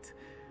world.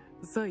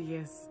 So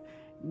yes,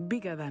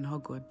 bigger than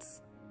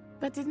Hogwarts.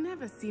 But it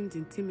never seemed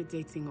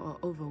intimidating or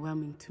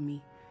overwhelming to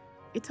me.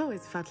 It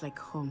always felt like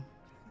home.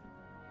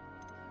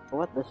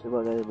 What does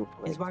Wagadu look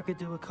like? Is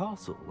Wagadu a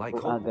castle, like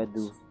Wagadu?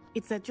 Hogwarts?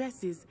 Its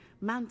address is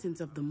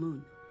Mountains of the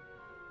Moon.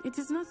 It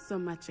is not so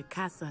much a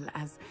castle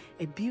as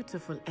a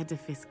beautiful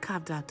edifice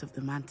carved out of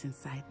the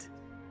mountainside.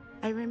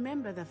 I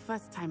remember the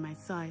first time I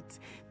saw it,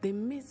 the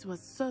mist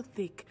was so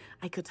thick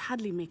I could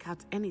hardly make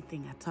out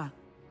anything at all.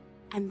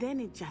 And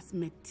then it just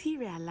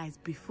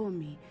materialized before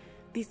me,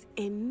 this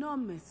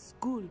enormous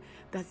school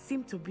that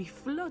seemed to be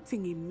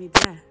floating in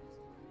midair.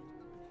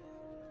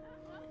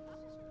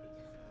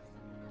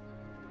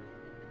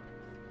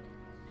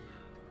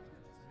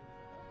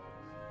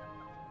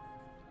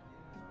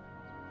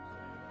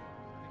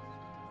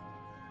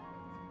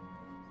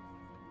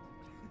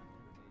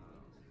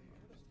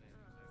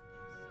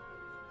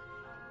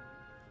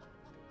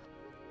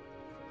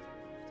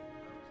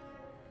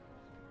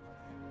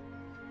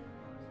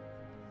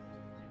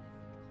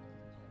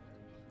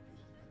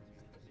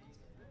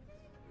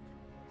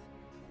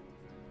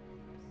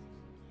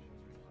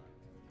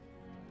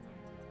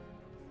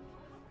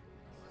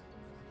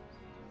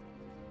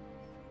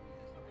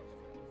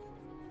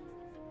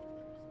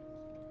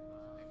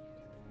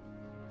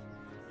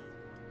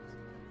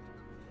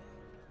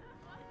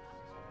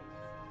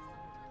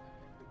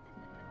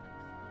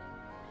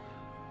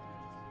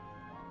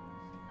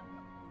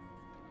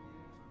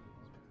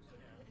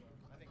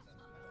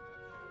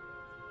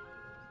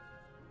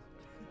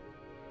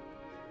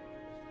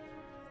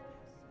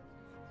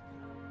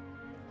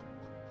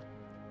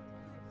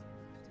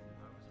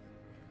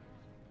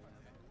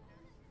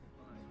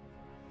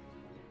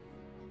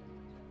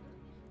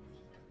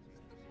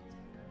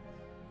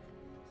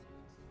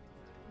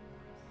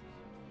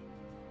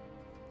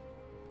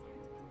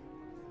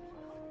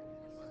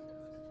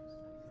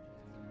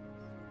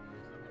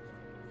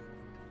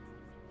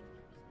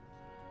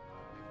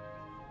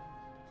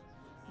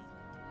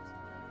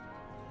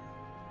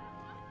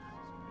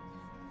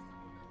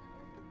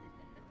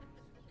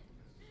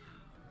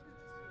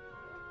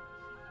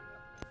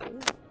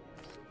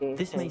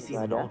 This may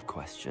seem an odd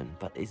question,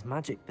 but is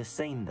magic the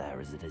same there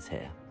as it is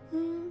here?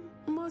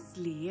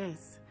 Mostly,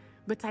 yes.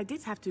 But I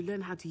did have to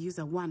learn how to use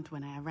a wand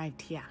when I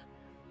arrived here.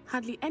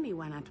 Hardly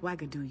anyone at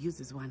Wagadu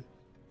uses one.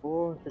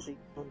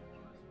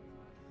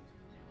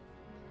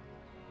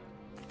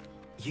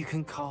 You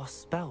can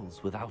cast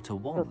spells without a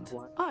wand?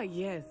 Oh,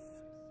 yes.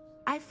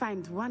 I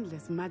find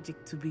wandless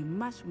magic to be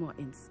much more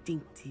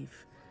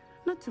instinctive.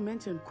 Not to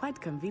mention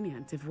quite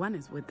convenient if one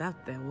is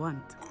without their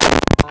wand.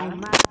 I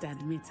must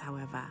admit,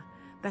 however,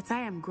 that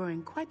I am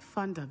growing quite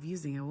fond of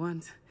using a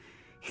wand.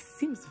 It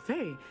seems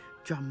very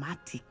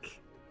dramatic.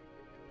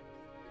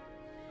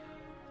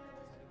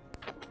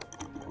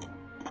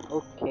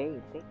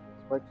 Okay, thanks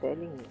for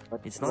telling me.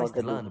 It's nice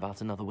to learn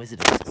about another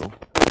wizarding school.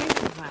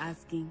 Thank you for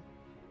asking.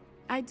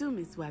 I do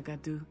miss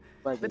Wagadu,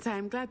 but I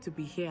am glad to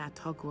be here at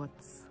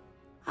Hogwarts.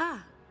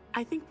 Ah,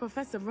 I think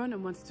Professor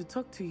Ronan wants to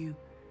talk to you.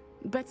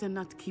 Better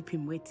not keep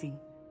him waiting.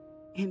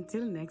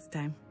 Until next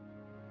time.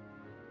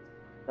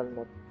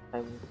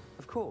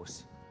 Of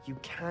course, you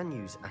can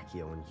use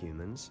Accio on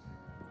humans,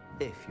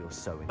 if you're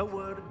so A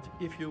word,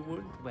 if you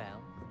would.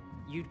 Well,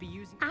 you'd be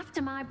using...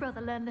 After my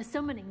brother learned the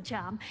summoning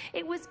charm,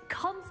 it was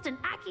constant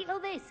Accio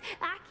this,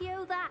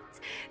 Accio that,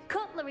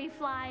 cutlery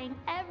flying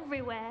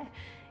everywhere.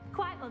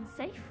 Quite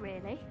unsafe,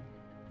 really.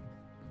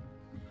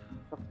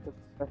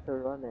 Professor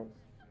Ronan.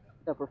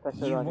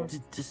 You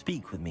wanted to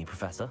speak with me,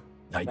 Professor?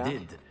 I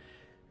did.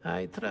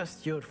 I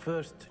trust your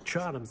first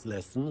charms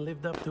lesson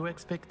lived up to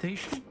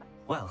expectation?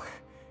 Well,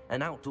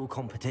 an outdoor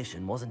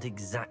competition wasn't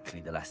exactly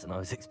the lesson I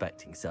was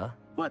expecting, sir.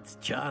 What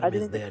charm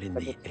is there in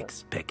the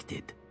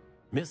expected?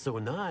 Miss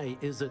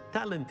Onai is a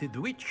talented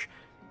witch.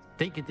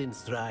 Take it in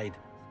stride.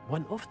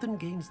 One often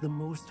gains the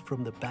most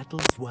from the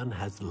battles one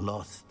has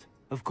lost.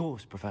 Of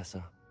course,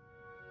 Professor.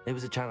 It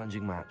was a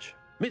challenging match.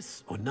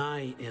 Miss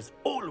Onai is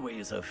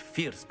always a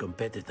fierce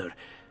competitor,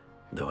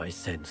 though I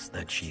sense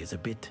that she is a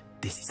bit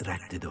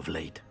distracted of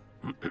late.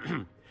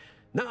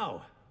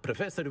 Now,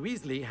 Professor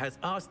Weasley has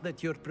asked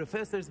that your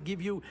professors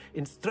give you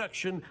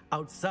instruction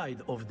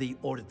outside of the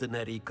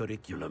ordinary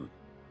curriculum.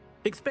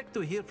 Expect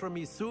to hear from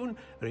me soon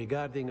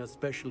regarding a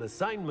special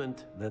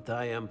assignment that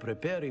I am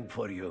preparing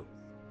for you.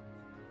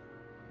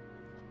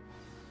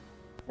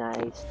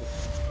 Nice.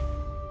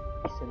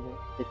 Listen,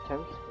 the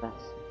terms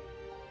class.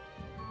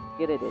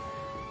 Get it.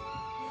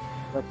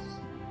 What's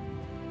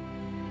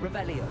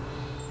Revelio?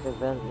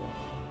 Revelio.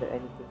 Is there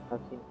anything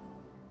else in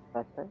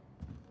faster?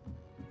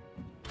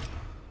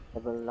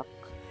 Level lock.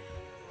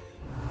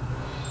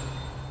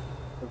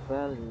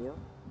 Revelio.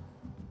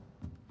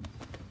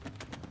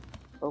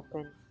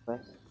 Open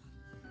quest.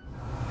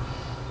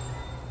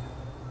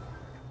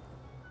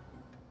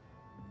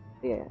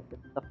 Yeah,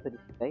 let's talk to this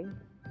guy.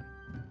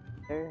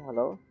 Sir,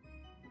 hello?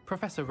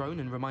 Professor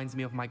Ronan reminds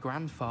me of my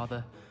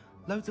grandfather.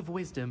 Loads of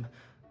wisdom,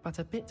 but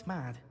a bit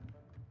mad.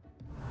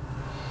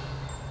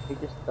 You're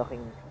just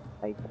talking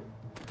Titan.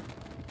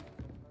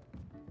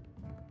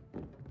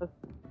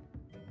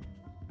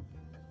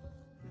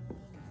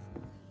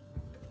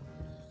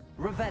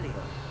 Revelio.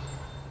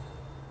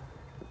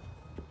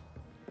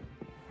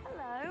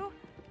 Hello.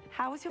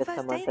 How was your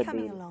first day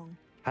coming along?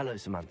 Hello,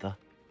 Samantha.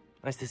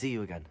 Nice to see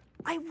you again.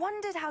 I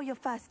wondered how your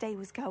first day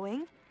was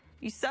going.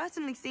 You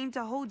certainly seem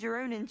to hold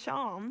your own in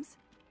charms.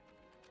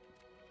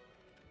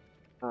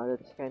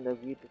 That's kind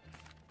of beautiful.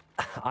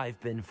 I've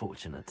been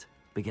fortunate.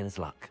 Beginner's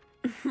luck.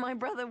 My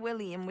brother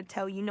William would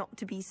tell you not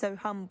to be so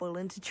humble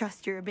and to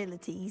trust your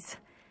abilities.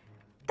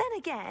 Then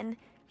again,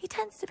 he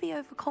tends to be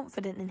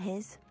overconfident in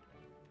his.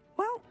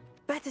 Well,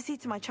 better see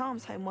to my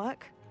charms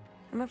homework.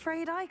 I'm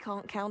afraid I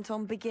can't count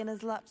on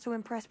beginner's luck to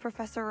impress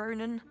Professor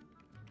Ronan.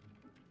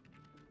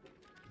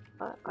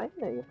 I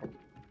know you can.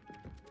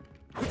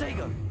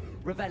 Protego!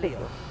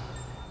 Revelio!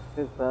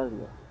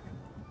 Revelio.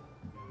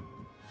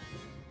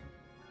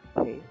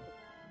 Okay.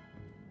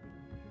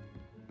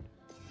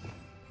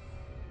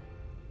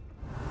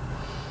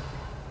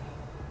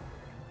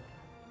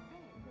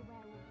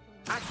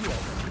 Accio!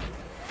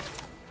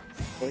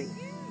 Okay.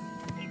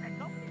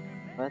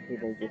 What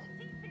did I just...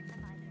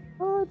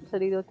 Oh, it's a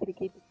little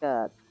kitty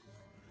cat.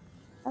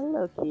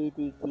 Hello,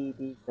 kitty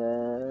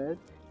cat.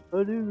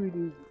 What do we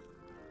do?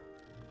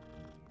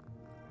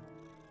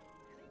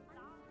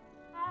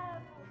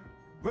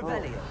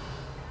 Revelio!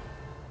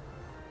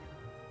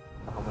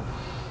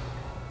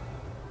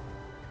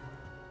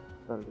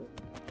 Revelio.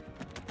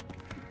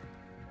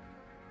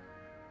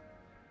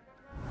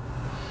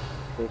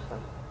 There's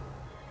some.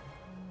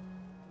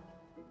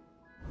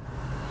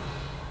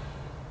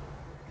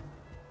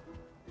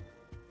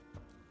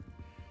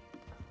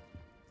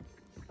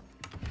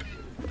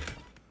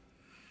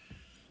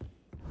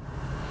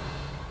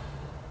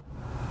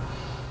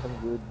 Some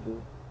good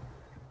dude.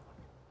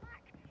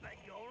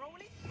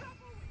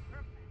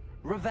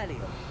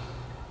 Revelio!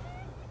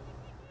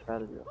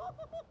 Revelio.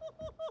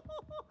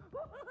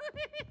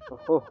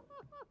 Oh.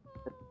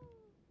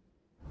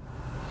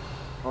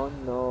 Oh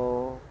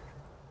no.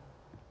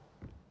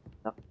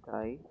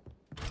 Nakai.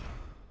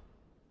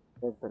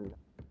 Level.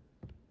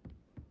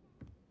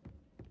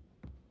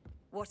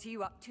 What are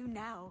you up to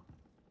now?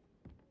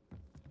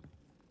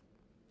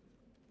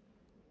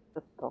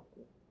 Just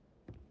talking.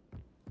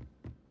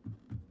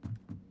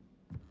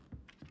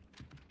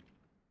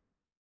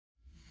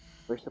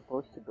 We're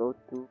supposed to go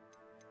to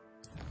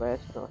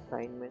quest or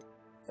assignment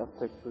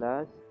after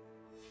class.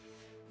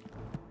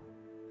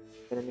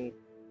 Gonna need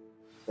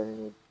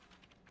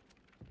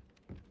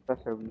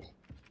Professor Weasley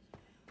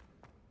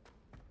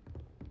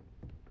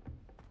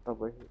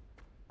over here.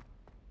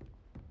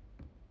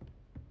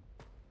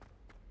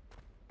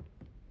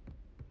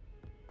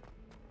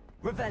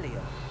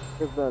 Revelio!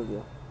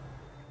 Revelio.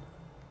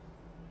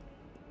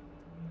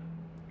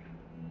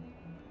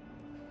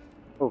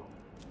 Oh.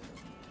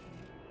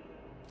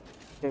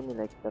 Scare me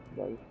like that,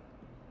 guys.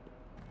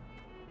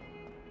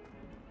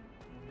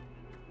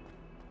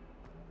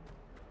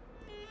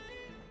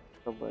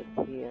 Over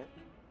here.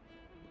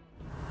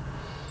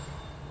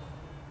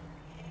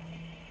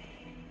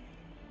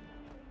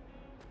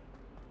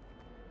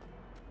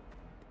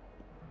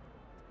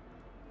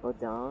 Go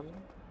down.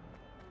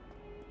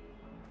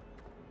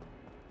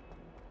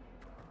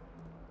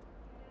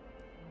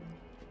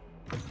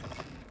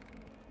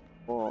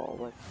 Oh,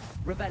 what?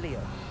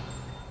 Revelio!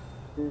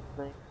 This is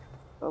my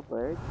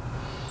cupboard.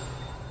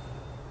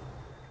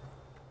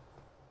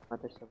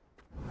 There's some.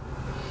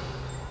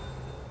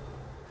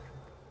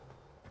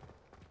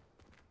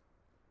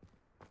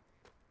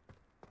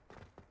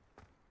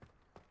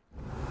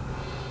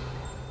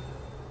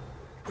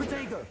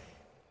 Protego!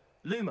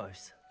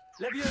 Lumos!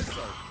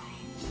 Levioso!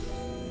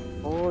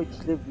 Oh, it's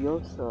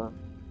Leviosa.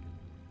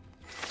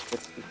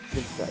 That's the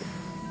good guy.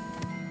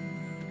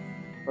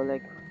 Oh,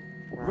 like.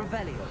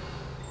 Revelio!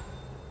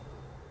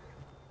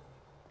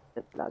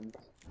 The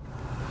plugs.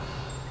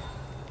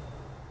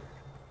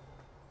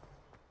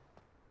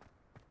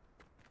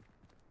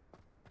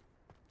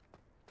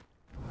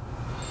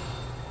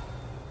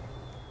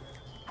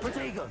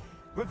 Protego!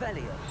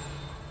 Revelio!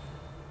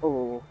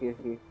 Oh, here.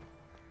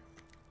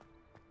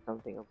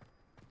 Something up.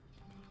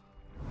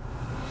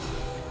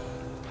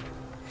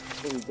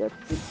 Maybe that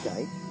good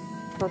guy.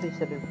 Something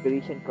set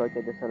inspiration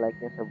quoted as a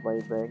likeness of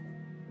Wyvern.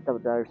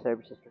 Without our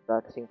services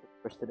practicing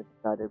for student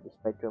gather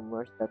despite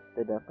rumors that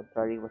to the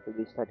contrary was to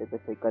be started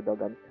with a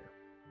Cadogan.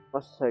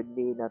 Was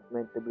certainly not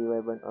meant to be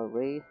Wyvern or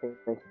raised, and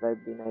by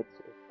lively nights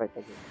is part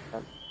of his.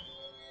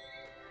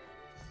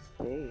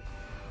 Okay.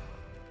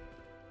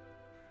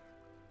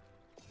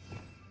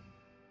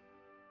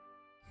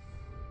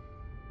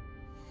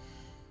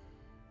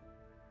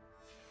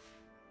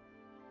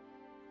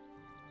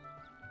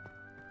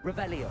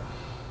 Revelio!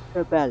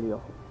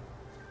 Revelio.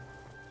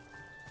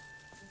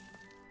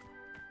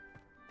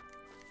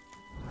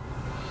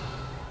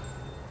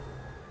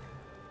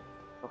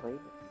 Okay.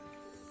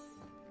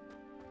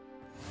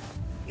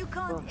 You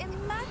can't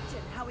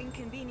imagine how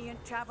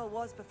inconvenient travel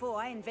was before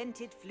I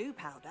invented flu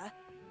powder.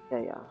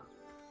 Yeah.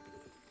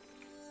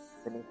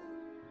 Finish.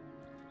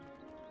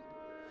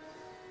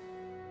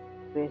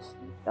 Best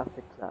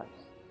after class.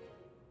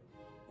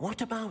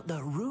 What about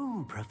the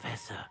room,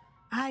 Professor?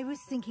 I was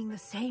thinking the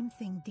same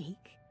thing,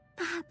 Deke.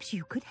 Perhaps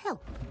you could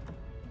help.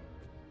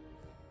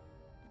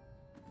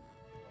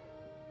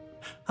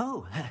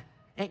 Oh,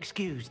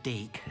 excuse,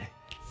 Deke.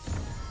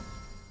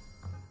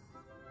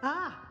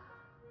 Ah,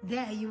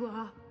 there you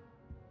are.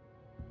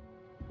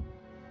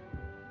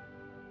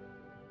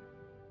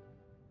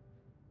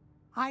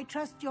 I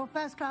trust your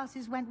first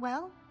classes went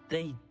well?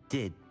 They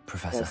did,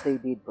 Professor. Yes, they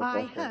did, Professor.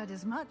 I heard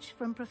as much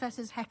from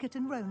Professors Hecat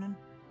and Ronan.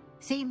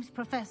 Seems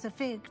Professor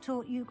Fig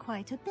taught you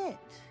quite a bit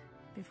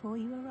before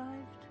you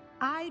arrived.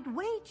 I'd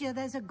wager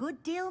there's a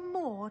good deal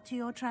more to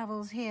your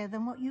travels here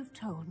than what you've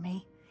told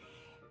me.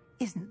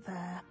 Isn't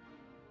there?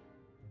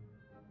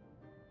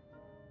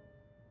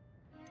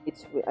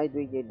 I'd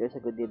wager there's a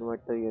good deal more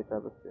to your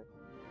travels here.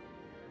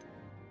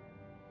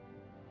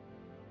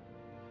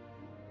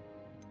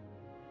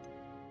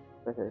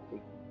 Professor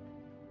Fig.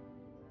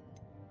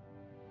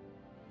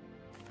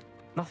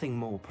 Nothing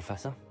more,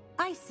 Professor.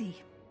 I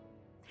see.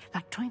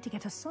 Like trying to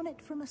get a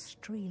sonnet from a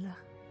streeler.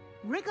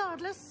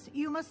 Regardless,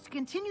 you must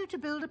continue to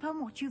build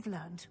upon what you've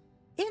learned.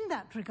 In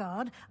that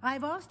regard,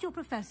 I've asked your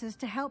professors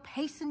to help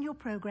hasten your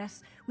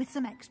progress with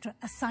some extra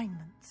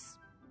assignments.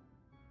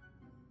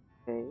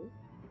 Okay.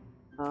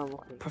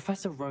 Okay.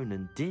 Professor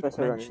Ronan did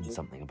mention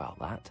something about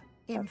that.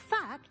 In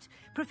fact,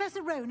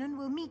 Professor Ronan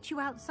will meet you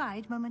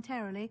outside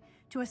momentarily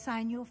to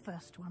assign your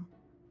first one.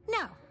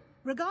 Now,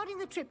 regarding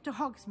the trip to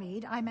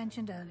Hogsmeade I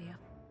mentioned earlier,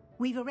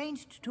 we've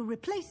arranged to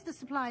replace the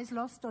supplies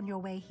lost on your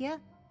way here,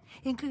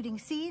 including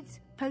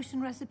seeds,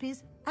 potion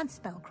recipes, and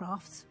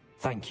spellcrafts.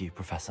 Thank you,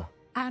 Professor.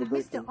 And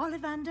Mr.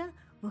 Ollivander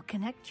will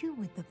connect you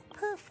with the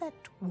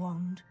perfect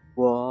wand.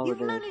 Wow,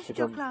 You've managed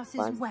your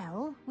classes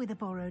well with a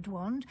borrowed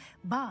wand,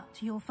 but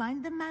you'll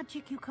find the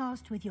magic you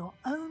cast with your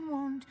own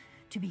wand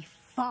to be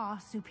far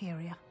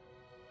superior.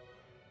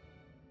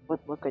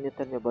 What more can you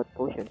tell me about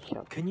potion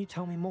shop? Can you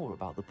tell me more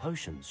about the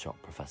potions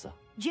shop, Professor?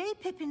 J.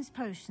 Pippin's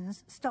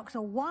Potions stocks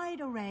a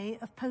wide array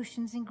of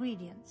potions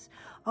ingredients,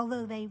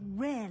 although they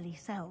rarely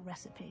sell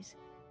recipes.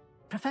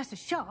 Professor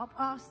Sharp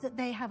asked that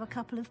they have a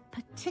couple of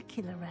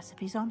particular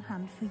recipes on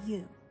hand for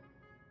you.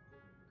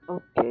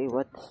 Okay,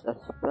 what's a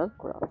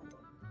spellcraft?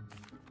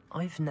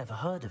 I've never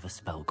heard of a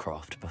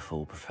spellcraft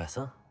before,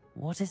 Professor.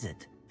 What is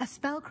it? A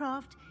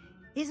spellcraft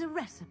is a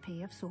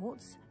recipe of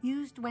sorts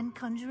used when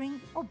conjuring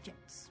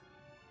objects.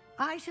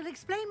 I shall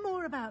explain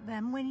more about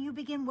them when you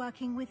begin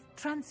working with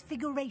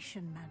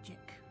transfiguration magic.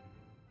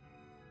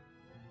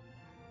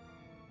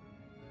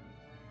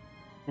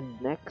 And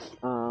next,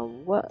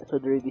 what? So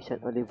there is an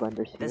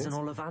Ollivander's here? There's an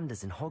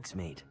Ollivander's in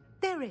Hogsmeade.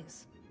 There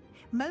is.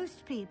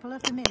 Most people are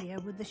familiar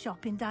with the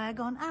shop in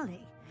Diagon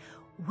Alley.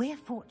 We're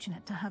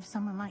fortunate to have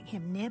someone like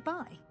him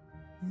nearby.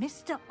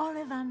 Mr.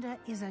 Ollivander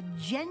is a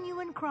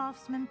genuine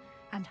craftsman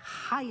and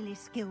highly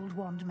skilled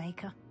wand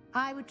maker.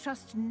 I would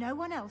trust no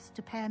one else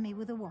to pair me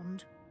with a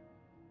wand.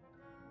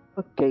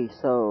 Okay,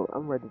 so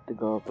I'm ready to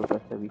go,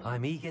 Professor.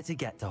 I'm eager to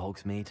get to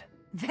Hogsmeade.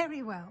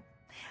 Very well.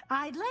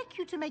 I'd like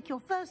you to make your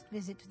first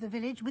visit to the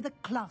village with a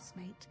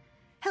classmate.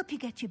 Help you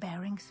get your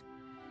bearings.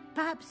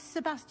 Perhaps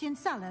Sebastian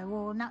Sallow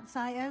or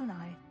Natsai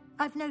Onai.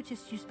 I've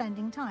noticed you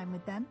spending time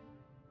with them.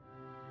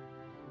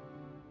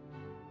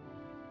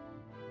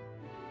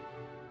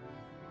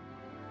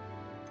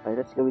 Alright,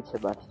 let's go with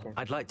Sebastian.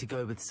 I'd like to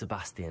go with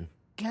Sebastian.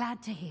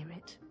 Glad to hear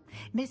it.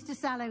 Mr.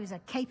 Sallow is a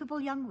capable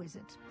young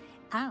wizard,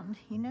 and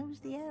he knows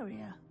the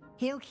area.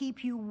 He'll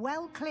keep you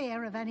well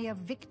clear of any of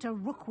Victor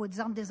Rookwood's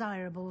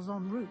undesirables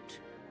en route.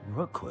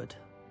 Rookwood?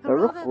 A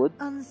rather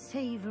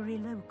unsavory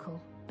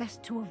local.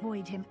 Best to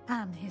avoid him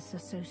and his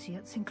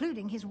associates,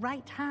 including his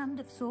right hand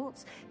of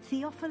sorts,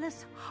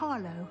 Theophilus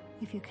Harlow,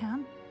 if you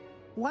can.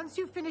 Once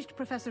you've finished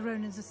Professor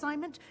Ronan's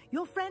assignment,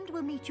 your friend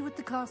will meet you at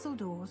the castle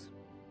doors.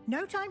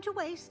 No time to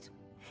waste.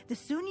 The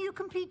sooner you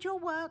complete your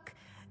work,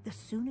 the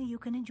sooner you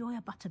can enjoy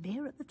a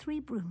butterbeer at the Three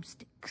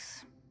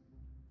Broomsticks.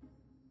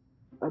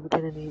 I'm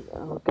gonna need,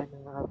 can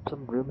I have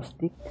some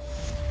broomsticks?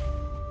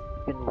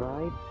 You can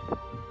ride.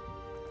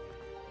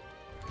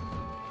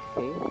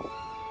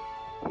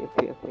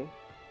 Okay.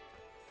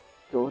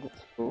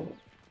 Let's go.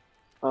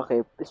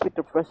 Okay, speak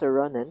to Professor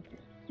Ronan.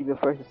 Give your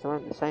first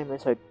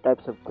assignments or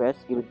types of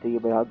quests given to you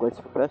by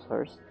Hogwarts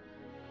professors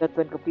that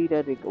when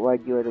completed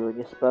reward you with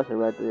new spells or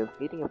rather than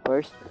completing it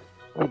first.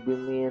 Will be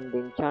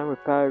mending Charm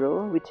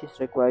Recaro, which is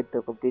required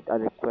to complete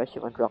other quests,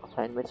 you unlock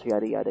assignments,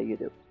 yada yada you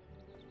do.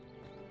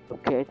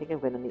 Okay, I think I'm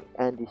gonna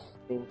end this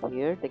stream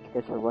here. Thank you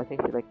guys for watching.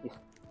 If you like this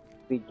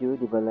video,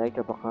 leave a like,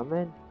 drop a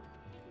comment,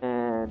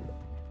 and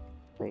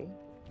okay.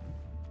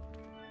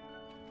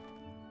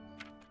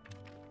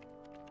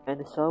 And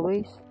as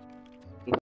always,